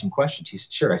 can I ask you some questions? He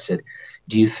said, sure. I said,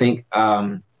 do you think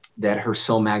that her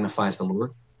soul magnifies the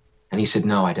Lord? And he said,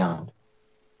 no, I don't.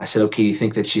 I said, okay, do you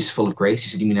think that she's full of grace? He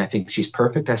said, you mean I think she's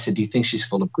perfect? I said, do you think she's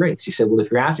full of grace? He said, well,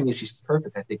 if you're asking me if she's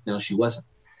perfect, I think, no, she wasn't.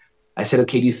 I said,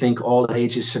 okay, do you think all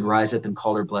ages should rise up and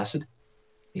call her blessed?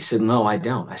 He said, no, I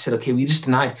don't. I said, okay, we just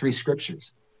denied 3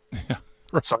 scriptures. Yeah,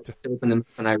 right. So I just opened them up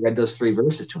and I read those 3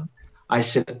 verses to him. I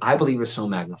said, I believe her soul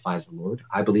magnifies the Lord.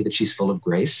 I believe that she's full of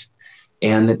grace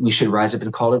and that we should rise up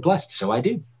and call her blessed. So I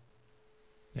do.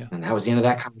 Yeah. And that was the end of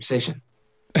that conversation.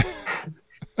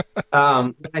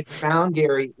 I found,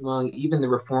 Gary, among even the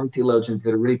Reformed theologians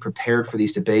that are really prepared for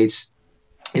these debates,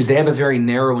 is they have a very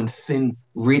narrow and thin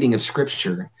reading of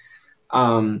Scripture.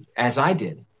 as I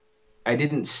did. I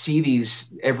didn't see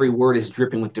these, every word is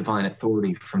dripping with divine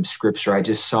authority from Scripture. I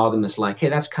just saw them as like, hey,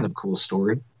 that's kind of a cool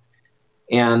story.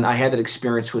 And I had that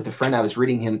experience with a friend. I was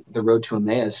reading him The Road to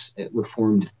Emmaus, a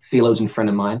Reformed theologian friend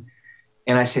of mine.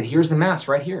 And I said, here's the Mass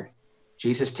right here.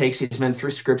 Jesus takes these men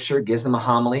through Scripture, gives them a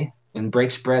homily, and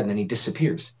breaks bread, and then he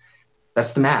disappears.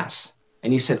 That's the Mass.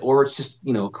 And he said, or it's just,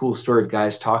 a cool story of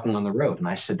guys talking on the road. And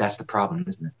I said, that's the problem,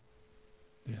 isn't it?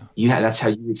 Yeah. That's how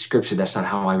you read Scripture. That's not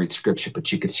how I read Scripture.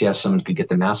 But you could see how someone could get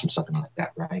the Mass from something like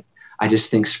that, right? I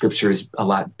just think Scripture is a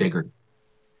lot bigger.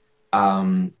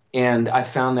 And I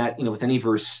found that, with any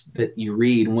verse that you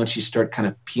read, once you start kind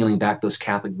of peeling back those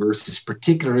Catholic verses,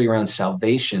 particularly around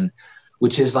salvation,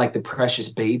 which is like the precious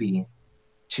baby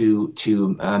to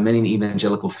many in the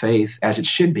evangelical faith, as it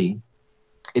should be,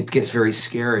 it gets very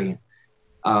scary.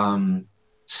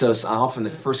 So it's often the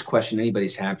first question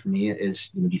anybody's had for me is,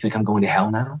 do you think I'm going to hell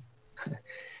now?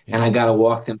 And I got to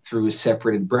walk them through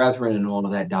separated brethren and all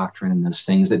of that doctrine and those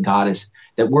things that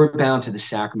that we're bound to the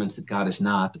sacraments, that God is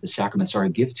not, but the sacraments are a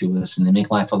gift to us and they make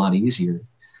life a lot easier.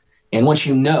 And once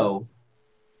you know,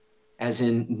 as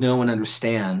in know and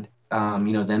understand,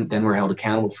 then we're held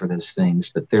accountable for those things.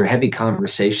 But they're heavy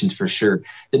conversations for sure.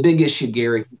 The big issue,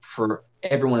 Gary, for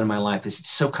everyone in my life is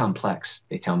it's so complex,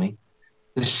 they tell me.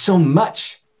 There's so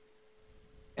much.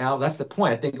 Now, that's the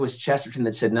point. I think it was Chesterton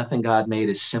that said, nothing God made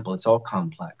is simple. It's all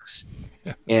complex.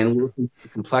 Yeah. And working through the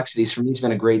complexities for me has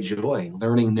been a great joy.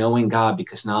 Learning, knowing God,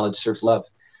 because knowledge serves love.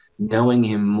 Knowing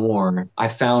him more.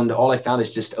 All I found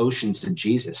is just oceans of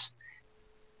Jesus.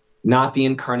 Not the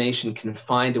incarnation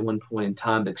confined to one point in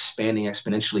time, but expanding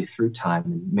exponentially through time.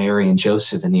 And Mary and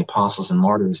Joseph and the apostles and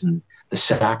martyrs and the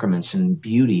sacraments and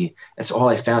beauty. That's all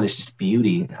I found is just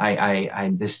beauty.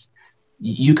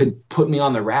 You could put me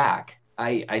on the rack.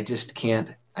 I just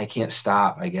can't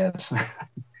stop, I guess.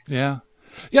 Yeah,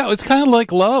 it's kind of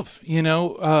like love,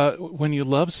 when you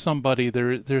love somebody,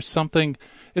 there's something,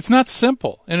 it's not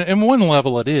simple. And in one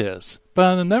level it is, but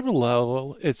on another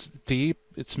level it's deep,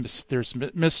 there's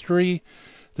mystery,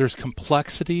 there's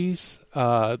complexities,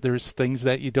 there's things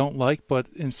that you don't like, but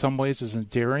in some ways is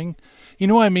endearing. You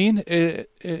know what I mean?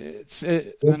 It's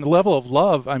on the level of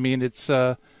love, it's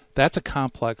that's a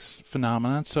complex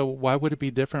phenomenon. So why would it be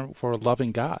different for a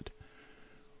loving God?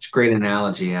 It's a great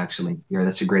analogy, actually. Yeah,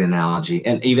 that's a great analogy.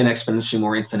 And even exponentially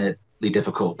more infinitely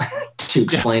difficult to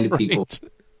explain to people.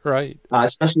 Right.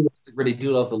 Especially those that really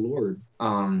do love the Lord.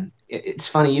 It's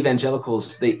funny,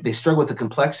 evangelicals, they struggle with the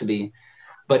complexity,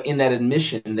 but in that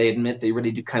admission, they admit they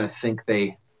really do kind of think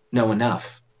they know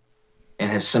enough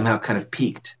and have somehow kind of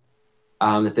peaked.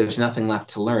 That there's nothing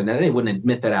left to learn. Now, they wouldn't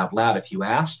admit that out loud if you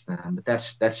asked them, but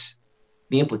that's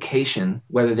the implication,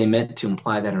 whether they meant to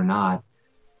imply that or not.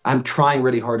 I'm trying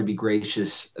really hard to be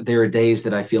gracious. There are days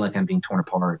that I feel like I'm being torn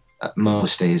apart.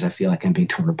 Most days I feel like I'm being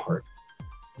torn apart.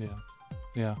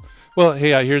 Yeah. Well,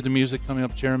 hey, I hear the music coming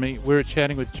up, Jeromy. We're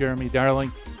chatting with Jeromy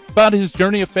Darling about his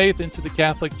journey of faith into the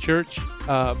Catholic Church.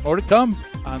 More to come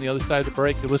on the other side of the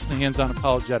break. You're listening to Hands on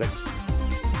Apologetics.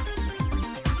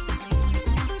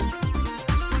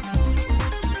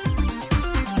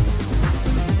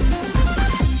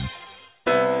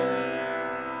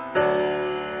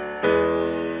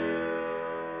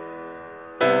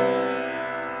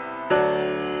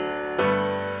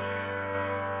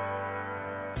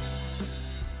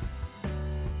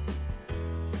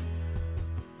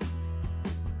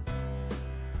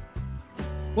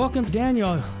 Welcome,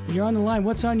 Daniel. You're on the line.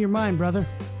 What's on your mind, brother?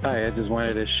 Hi, I just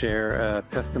wanted to share a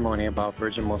testimony about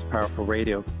Virgin Most Powerful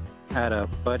Radio. I had a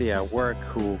buddy at work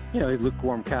who, he's a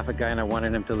lukewarm Catholic guy, and I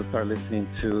wanted him to start listening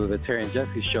to the Terry and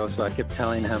Jesse show, so I kept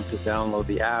telling him to download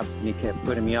the app, and he kept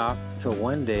putting me off. So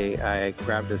one day, I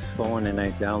grabbed his phone and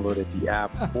I downloaded the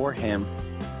app for him.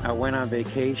 I went on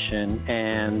vacation,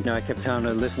 and I kept telling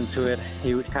him to listen to it.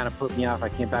 He would kind of put me off. I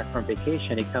came back from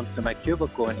vacation. He comes to my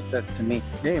cubicle and he says to me,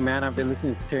 "Hey, man, I've been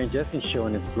listening to Terry and Jesse's show,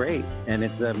 and it's great." And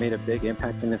it's made a big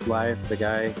impact in his life. The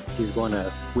guy, he's going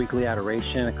to weekly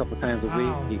adoration a couple times a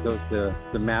week. He goes to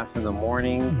the Mass in the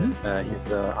morning.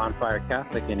 He's an on-fire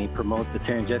Catholic, and he promotes the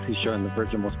Terry and Jesse show in the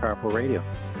Virgin Most Powerful Radio.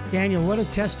 Daniel, what a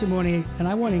testimony. And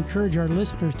I want to encourage our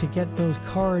listeners to get those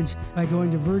cards by going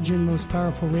to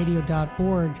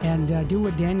virginmostpowerfulradio.org and do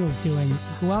what Daniel's doing.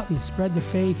 Go out and spread the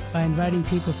faith by inviting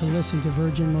people to listen to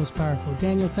Virgin Most Powerful.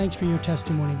 Daniel, thanks for your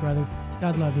testimony, brother.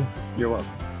 God love you. You're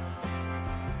welcome.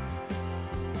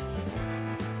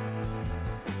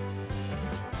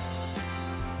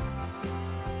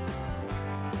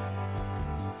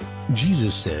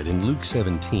 Jesus said in Luke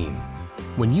 17,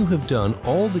 "When you have done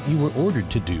all that you were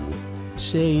ordered to do,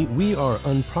 say, 'We are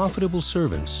unprofitable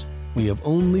servants. We have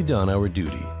only done our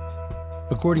duty.'"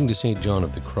 According to St. John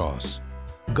of the Cross,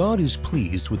 God is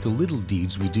pleased with the little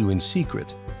deeds we do in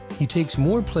secret. He takes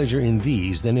more pleasure in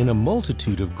these than in a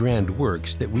multitude of grand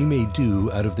works that we may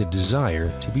do out of the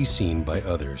desire to be seen by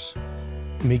others.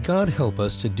 May God help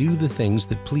us to do the things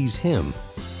that please Him,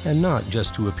 and not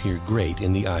just to appear great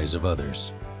in the eyes of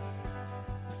others.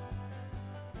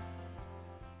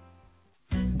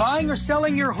 Buying or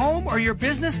selling your home or your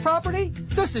business property?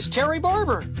 This is Terry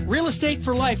Barber. Real Estate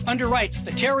for Life underwrites the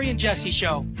Terry and Jesse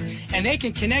Show, and they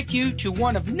can connect you to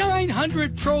one of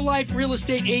 900 pro-life real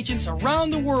estate agents around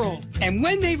the world. And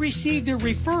when they receive their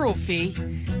referral fee,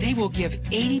 they will give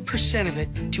 80% of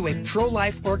it to a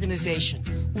pro-life organization.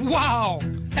 Wow,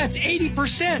 that's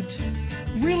 80%.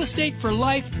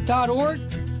 realestateforlife.org,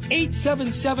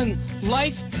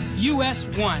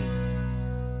 877-LIFE-US1.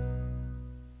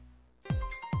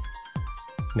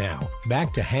 Now,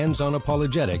 back to Hands-on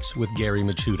Apologetics with Gary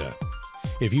Machuda.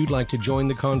 If you'd like to join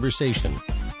the conversation,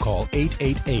 call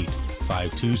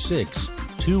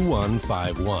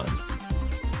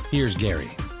 888-526-2151. Here's Gary.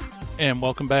 And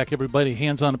welcome back, everybody.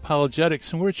 Hands-on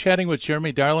Apologetics. And we're chatting with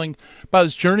Jeromy Darling about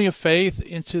his journey of faith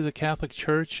into the Catholic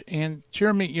Church. And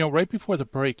Jeromy, right before the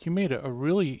break, you made a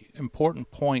really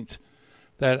important point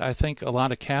that I think a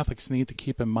lot of Catholics need to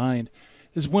keep in mind.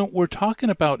 Is when we're talking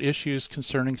about issues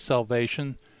concerning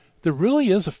salvation, there really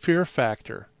is a fear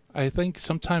factor. I think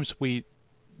sometimes we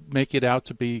make it out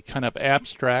to be kind of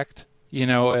abstract,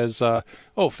 as,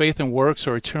 faith and works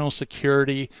or eternal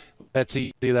security, that's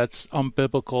easy, that's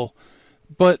unbiblical.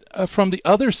 But from the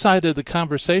other side of the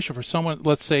conversation, for someone,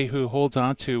 let's say, who holds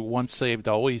on to once saved,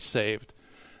 always saved,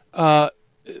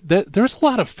 there's a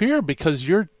lot of fear because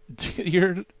you're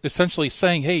essentially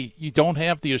saying, hey, you don't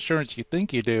have the assurance you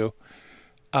think you do.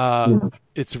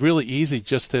 It's really easy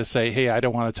just to say, hey, I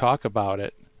don't want to talk about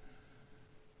it.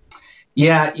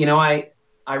 Yeah,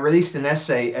 I released an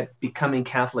essay at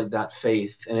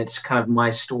becomingcatholic.faith, and it's kind of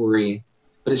my story,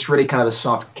 but it's really kind of a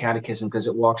soft catechism because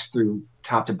it walks through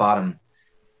top to bottom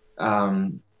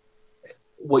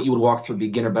what you would walk through a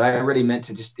beginner. But I really meant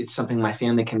to it's something my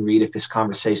family can read. If this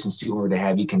conversation's too hard to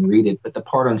have, you can read it. But the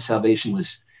part on salvation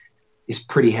is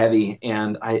pretty heavy.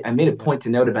 And I made a point to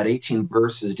note about 18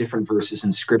 verses, different verses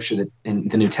in Scripture that in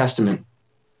the New Testament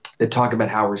that talk about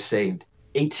how we're saved.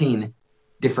 18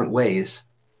 different ways.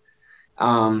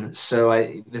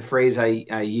 So the phrase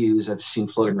I use, I've seen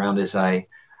floating around is I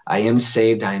am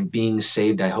saved, I am being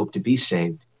saved, I hope to be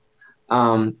saved.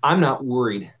 I'm not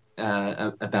worried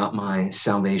about my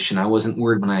salvation. I wasn't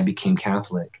worried when I became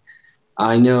Catholic.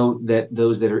 I know that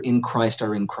those that are in Christ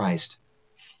are in Christ.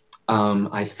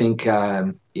 I think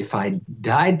if I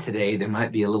died today, there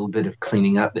might be a little bit of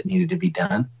cleaning up that needed to be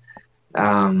done.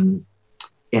 And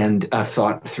I've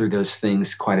thought through those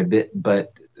things quite a bit,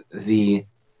 but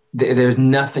there's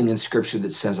nothing in Scripture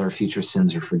that says our future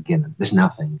sins are forgiven. There's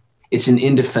nothing. It's an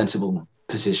indefensible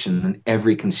position in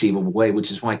every conceivable way,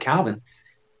 which is why Calvin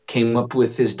came up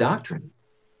with his doctrine.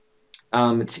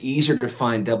 It's easier to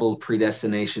find double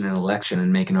predestination and election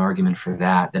and make an argument for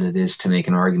that than it is to make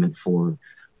an argument for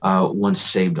once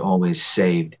saved, always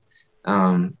saved.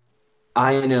 I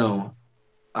know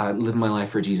live my life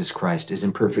for Jesus Christ as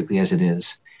imperfectly as it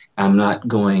is. I'm not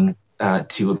going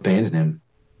to abandon him.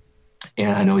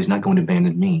 And I know he's not going to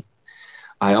abandon me.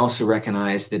 I also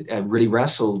recognize that I really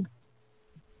wrestled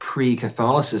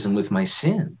pre-Catholicism with my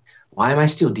sin. Why am I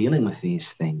still dealing with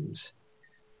these things?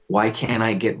 Why can't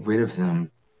I get rid of them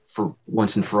for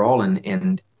once and for all?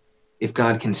 And if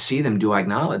God can see them, do I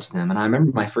acknowledge them? And I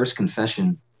remember my first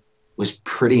confession was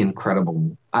pretty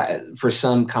incredible. For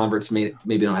some converts, maybe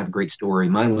don't have a great story.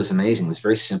 Mine was amazing. It was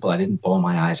very simple. I didn't bawl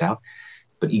my eyes out.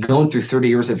 But you going through 30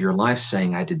 years of your life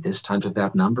saying, I did this times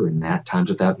without number and that times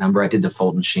without number. I did the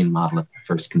Fulton Sheen model of the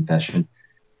first confession.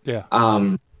 Yeah.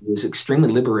 It was extremely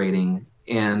liberating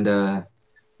and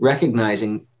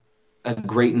recognizing a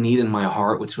great need in my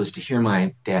heart, which was to hear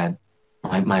my dad,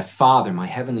 my father, my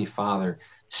heavenly Father,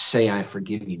 say, I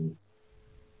forgive you.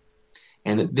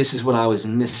 And this is what I was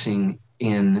missing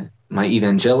in my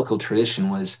evangelical tradition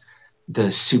was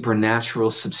the supernatural,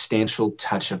 substantial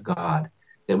touch of God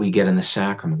that we get in the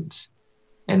sacraments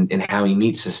and how he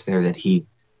meets us there, that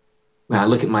when I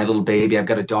look at my little baby, I've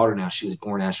got a daughter now. She was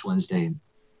born Ash Wednesday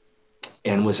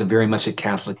and was very much a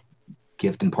Catholic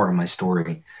gift and part of my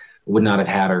story. Would not have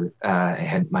had her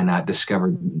had I not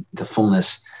discovered the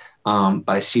fullness. But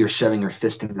I see her shoving her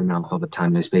fist in her mouth all the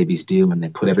time, as babies do, when they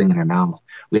put everything in their mouth.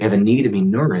 We have a need to be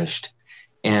nourished.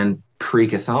 And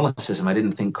pre-Catholicism, I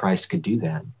didn't think Christ could do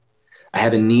that. I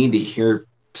have a need to hear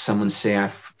someone say, I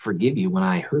forgive you when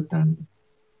I hurt them.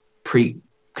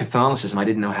 Pre-Catholicism, I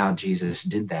didn't know how Jesus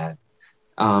did that.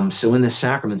 So in the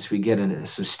sacraments, we get a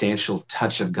substantial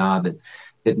touch of God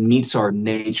that meets our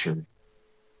nature,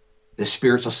 the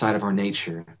spiritual side of our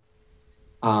nature,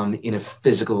 in a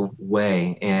physical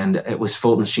way. And it was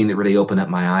Fulton Sheen that really opened up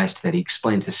my eyes to that. He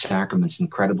explains the sacraments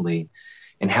incredibly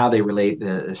and how they relate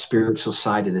the spiritual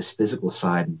side to this physical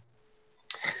side.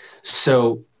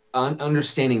 So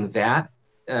understanding that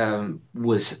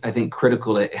was, I think,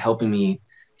 critical to helping me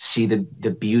see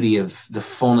the beauty of the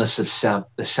fullness of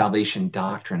the salvation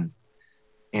doctrine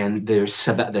and the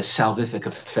salvific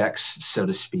effects, so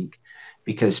to speak.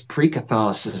 Because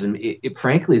pre-Catholicism,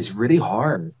 frankly, it's really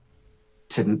hard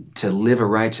to live a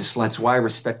righteous life. That's why I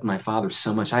respect my father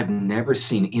so much. I've never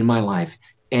seen in my life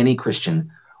any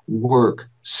Christian work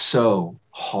so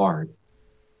hard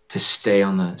to stay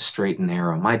on the straight and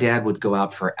narrow. My dad would go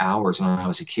out for hours when I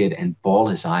was a kid and bawl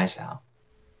his eyes out,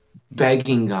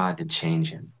 begging God to change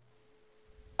him.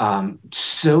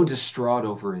 So distraught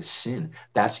over his sin.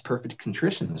 That's perfect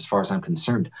contrition as far as I'm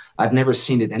concerned. I've never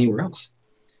seen it anywhere else.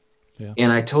 Yeah.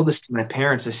 And I told this to my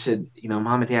parents. I said,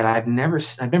 Mom and Dad, I've never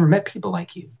met people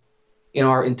like you. In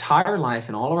our entire life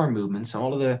and all of our movements,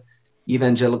 all of the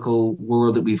evangelical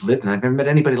world that we've lived in, I've never met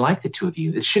anybody like the two of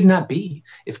you. It should not be.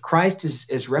 If Christ is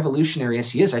as revolutionary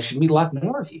as he is, I should meet a lot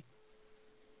more of you.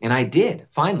 And I did.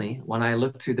 Finally, when I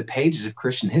looked through the pages of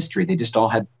Christian history, they just all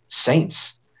had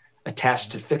saints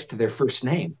fixed to their first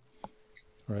name.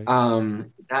 Right.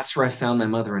 That's where I found my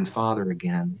mother and father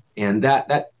again. And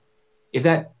if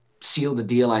that sealed the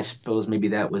deal, I suppose maybe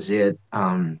that was it.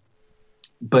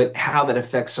 But how that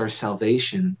affects our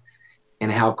salvation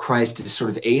and how Christ is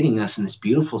sort of aiding us in this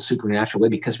beautiful supernatural way,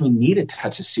 because we need a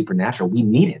touch of supernatural. We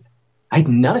need it. I had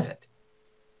none of it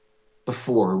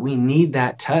before. We need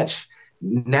that touch.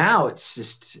 Now it's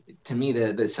just, to me,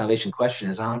 the salvation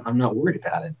question is I'm not worried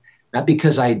about it. Not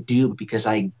because I do, but because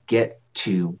I get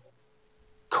to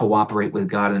cooperate with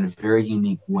God in a very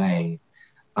unique way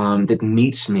that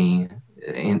meets me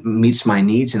and meets my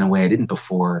needs in a way I didn't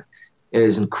before. It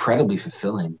is incredibly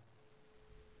fulfilling.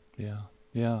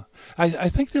 Yeah. I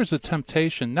think there's a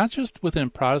temptation, not just within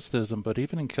Protestantism, but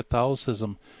even in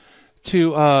Catholicism,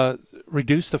 to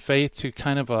reduce the faith to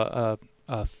kind of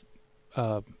a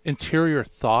interior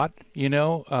thought,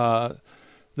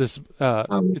 this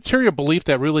interior belief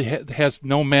that really has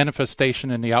no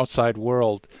manifestation in the outside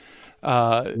world.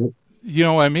 You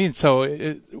know what I mean?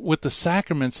 So with the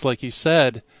sacraments, like you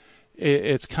said,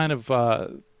 it's kind of,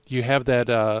 you have that,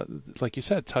 like you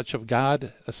said, touch of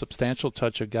God, a substantial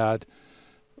touch of God,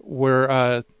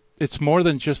 where it's more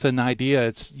than just an idea.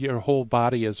 It's your whole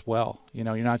body as well.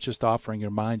 You're not just offering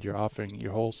your mind, you're offering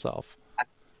your whole self.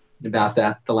 About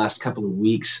that the last couple of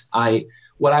weeks,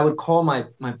 what I would call my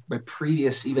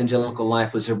previous evangelical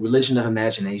life was a religion of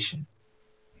imagination.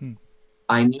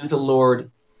 I knew the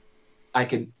Lord. I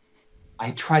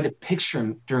tried to picture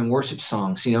him during worship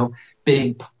songs,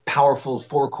 big, powerful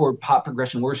 4-chord pop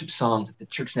progression worship songs that the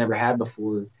church never had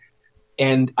before.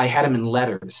 And I had him in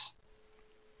letters.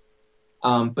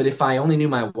 But if I only knew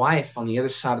my wife on the other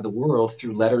side of the world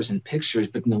through letters and pictures,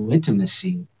 but no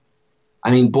intimacy,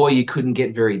 you couldn't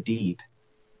get very deep.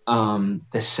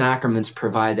 The sacraments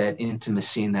provide that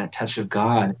intimacy and that touch of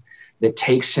God that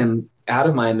takes him out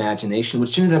of my imagination,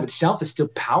 which in and of itself is still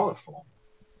powerful.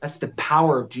 That's the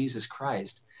power of Jesus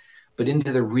Christ, but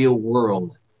into the real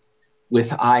world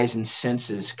with eyes and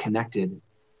senses connected,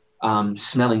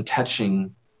 smelling,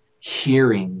 touching,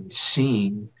 hearing,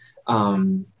 seeing,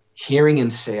 hearing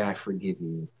him say, I forgive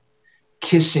you,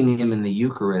 kissing him in the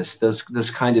Eucharist,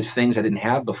 those kind of things I didn't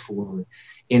have before.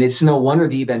 And it's no wonder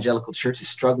the evangelical church is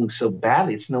struggling so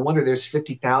badly. It's no wonder there's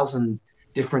 50,000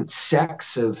 different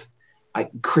sects of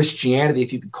Christianity,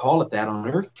 if you could call it that, on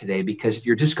earth today, because if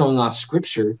you're just going off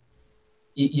scripture,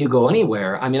 you go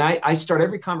anywhere. I start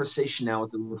every conversation now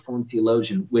with a Reformed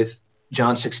theologian with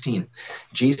John 16.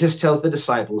 Jesus tells the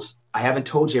disciples, I haven't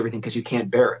told you everything because you can't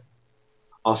bear it.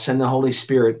 I'll send the Holy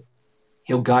Spirit.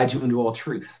 He'll guide you into all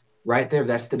truth. Right there,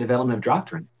 that's the development of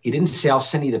doctrine. He didn't say, I'll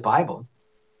send you the Bible.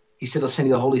 He said, I'll send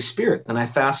you the Holy Spirit. And I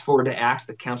fast forward to Acts,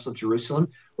 the Council of Jerusalem.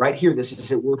 Right here, this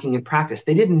is it working in practice.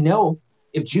 They didn't know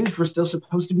if Jews were still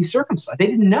supposed to be circumcised. They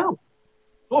didn't know.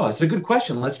 Oh, that's a good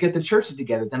question. Let's get the churches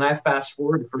together. Then I fast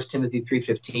forward to 1 Timothy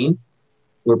 3:15,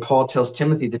 where Paul tells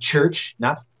Timothy the church,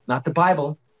 not the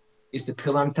Bible, is the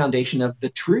pillar and foundation of the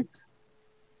truth.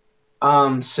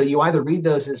 So you either read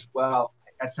those as, well,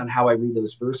 that's not how I read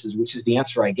those verses, which is the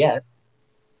answer I get,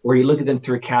 or you look at them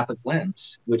through a Catholic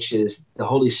lens, which is the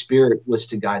Holy Spirit was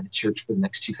to guide the church for the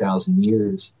next 2,000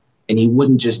 years. And he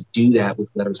wouldn't just do that with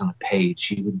letters on a page.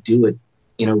 He would do it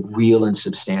in a real and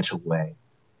substantial way.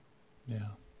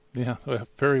 Yeah,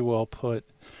 very well put.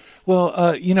 Well,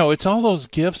 it's all those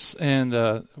gifts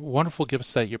and wonderful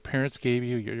gifts that your parents gave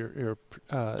you, your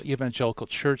evangelical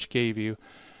church gave you,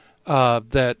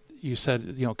 that you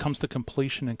said, comes to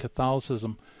completion in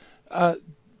Catholicism.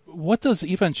 What does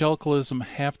evangelicalism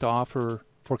have to offer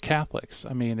for Catholics?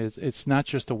 I mean, it's not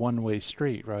just a one-way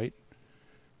street, right?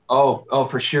 Oh,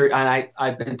 for sure. And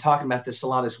I've been talking about this a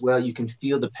lot as well. You can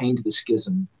feel the pains of the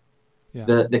schism. Yeah.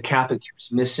 The Catholic Church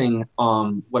is missing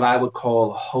what I would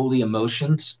call holy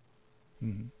emotions,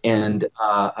 and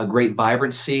a great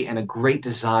vibrancy and a great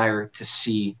desire to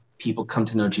see people come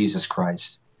to know Jesus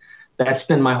Christ. That's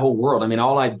been my whole world. I mean,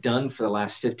 all I've done for the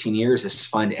last 15 years is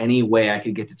find any way I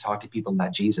could get to talk to people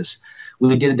about Jesus.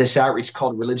 We did this outreach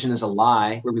called Religion is a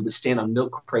Lie, where we would stand on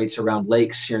milk crates around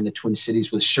lakes here in the Twin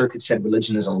Cities with shirts that said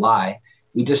religion is a lie.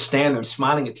 We just stand there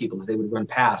smiling at people as they would run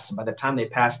past. And by the time they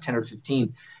passed 10 or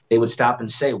 15, they would stop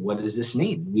and say, what does this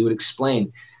mean? We would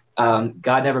explain.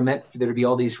 God never meant for there to be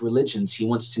all these religions. He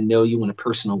wants to know you in a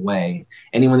personal way.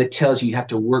 Anyone that tells you you have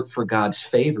to work for God's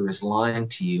favor is lying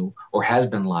to you or has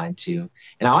been lied to. And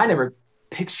now I never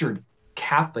pictured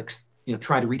Catholics,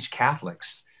 trying to reach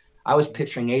Catholics. I was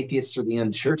picturing atheists or the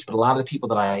end church, but a lot of the people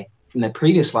that I, from that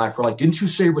previous life, were like, didn't you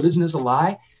say religion is a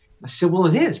lie? I said, well,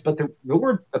 it is, but the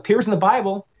word appears in the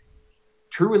Bible.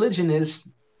 True religion is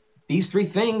these three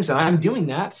things, and I'm doing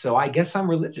that, so I guess I'm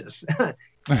religious.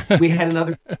 We had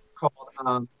another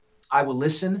called I Will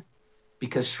Listen,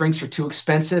 because shrinks are too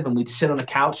expensive, and we'd sit on a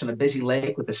couch on a busy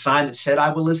lake with a sign that said,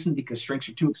 I will listen because shrinks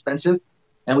are too expensive,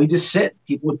 and we just sit.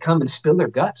 People would come and spill their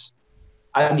guts.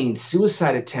 I mean,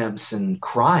 suicide attempts and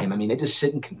crime. I mean, they just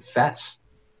sit and confess.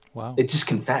 Wow. They just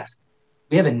confess.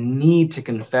 We have a need to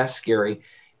confess, Gary,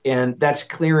 and that's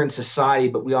clear in society,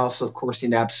 but we also, of course,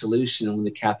 need absolution, and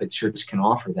the Catholic Church can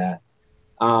offer that.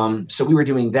 So we were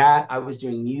doing that. I was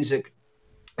doing music.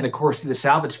 And, of course, through the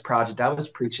Salvage Project, I was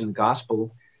preaching the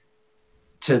gospel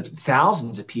to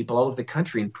thousands of people all over the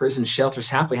country, in prisons, shelters,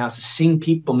 halfway houses, seeing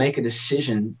people make a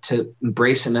decision to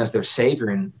embrace him as their savior.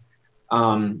 And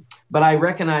but I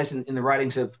recognize in the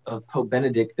writings of Pope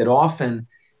Benedict that often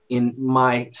in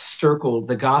my circle,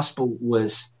 the gospel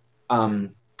was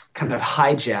kind of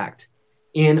hijacked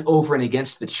in, over, and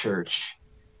against the church,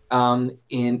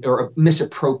 or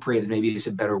misappropriated, maybe is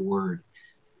a better word.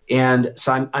 And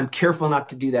so I'm careful not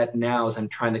to do that now, as I'm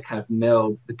trying to kind of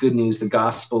meld the good news, the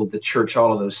gospel, the church,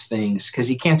 all of those things, because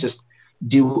you can't just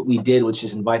do what we did, which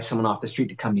is invite someone off the street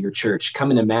to come to your church.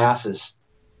 Coming to masses,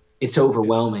 it's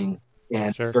overwhelming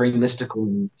and very mystical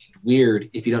and weird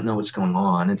if you don't know what's going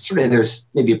on. And certainly there's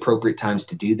maybe appropriate times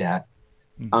to do that.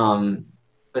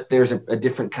 But there's a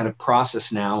different kind of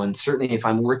process now. And certainly if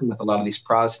I'm working with a lot of these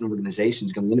Protestant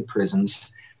organizations going into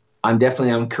prisons, I'm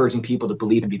encouraging people to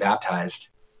believe and be baptized,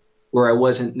 where I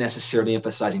wasn't necessarily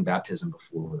emphasizing baptism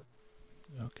before.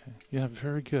 Okay. Yeah,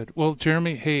 very good. Well,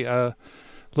 Jeromy, hey,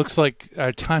 looks like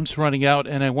our time's running out,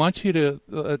 and I want you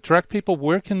to direct people.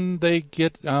 Where can they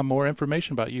get more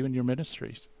information about you and your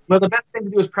ministries? Well, the best thing to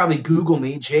do is probably Google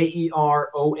me,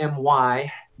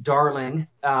 Jeromy, Darling,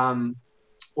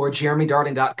 or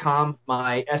jeremydarling.com.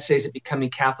 My essays at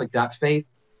becomingcatholic.faith.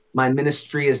 My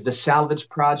ministry is the Salvage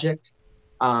Project.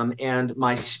 And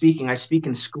my speaking, I speak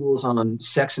in schools on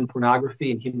sex and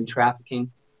pornography and human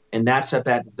trafficking, and that's up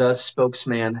at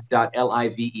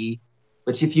thespokesman.live.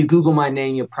 But if you Google my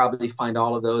name, you'll probably find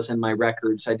all of those and my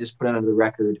records. I just put out another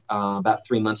record about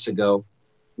 3 months ago,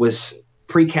 was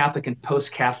pre-Catholic and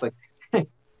post-Catholic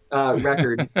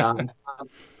record. And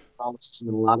a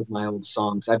lot of my old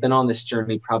songs. I've been on this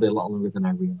journey probably a lot longer than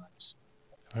I realize.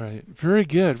 All right. Very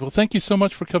good. Well, thank you so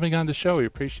much for coming on the show. We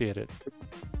appreciate it.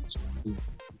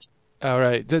 All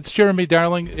right. That's Jeromy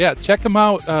Darling. Yeah, check him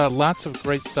out. Lots of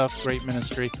great stuff, great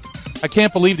ministry. I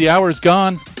can't believe the hour is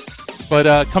gone.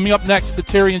 But coming up next, the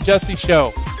Terry and Jesse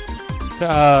Show.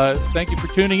 Thank you for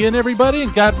tuning in, everybody.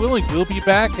 And God willing, we'll be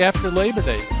back after Labor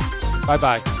Day.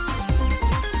 Bye-bye.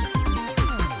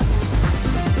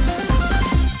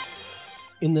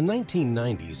 In the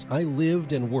 1990s, I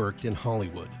lived and worked in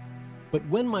Hollywood. But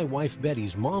when my wife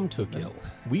Betty's mom took ill,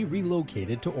 we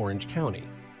relocated to Orange County.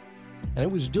 And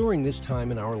it was during this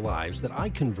time in our lives that I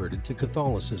converted to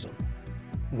Catholicism.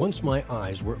 Once my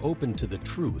eyes were opened to the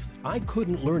truth, I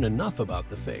couldn't learn enough about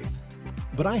the faith.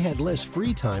 But I had less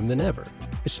free time than ever,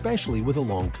 especially with a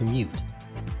long commute.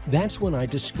 That's when I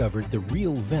discovered the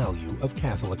real value of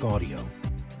Catholic audio.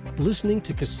 Listening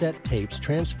to cassette tapes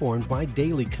transformed my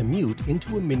daily commute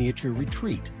into a miniature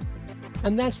retreat.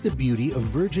 And that's the beauty of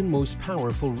Virgin Most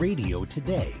Powerful Radio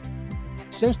today.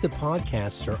 Since the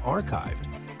podcasts are archived,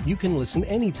 you can listen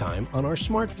anytime on our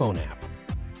smartphone app.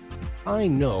 I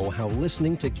know how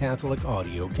listening to Catholic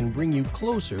audio can bring you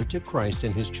closer to Christ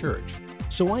and His Church.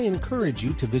 So I encourage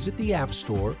you to visit the App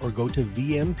Store or go to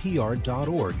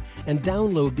vmpr.org and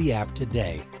download the app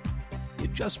today.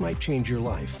 It just might change your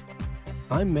life.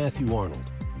 I'm Matthew Arnold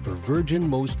for Virgin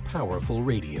Most Powerful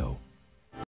Radio.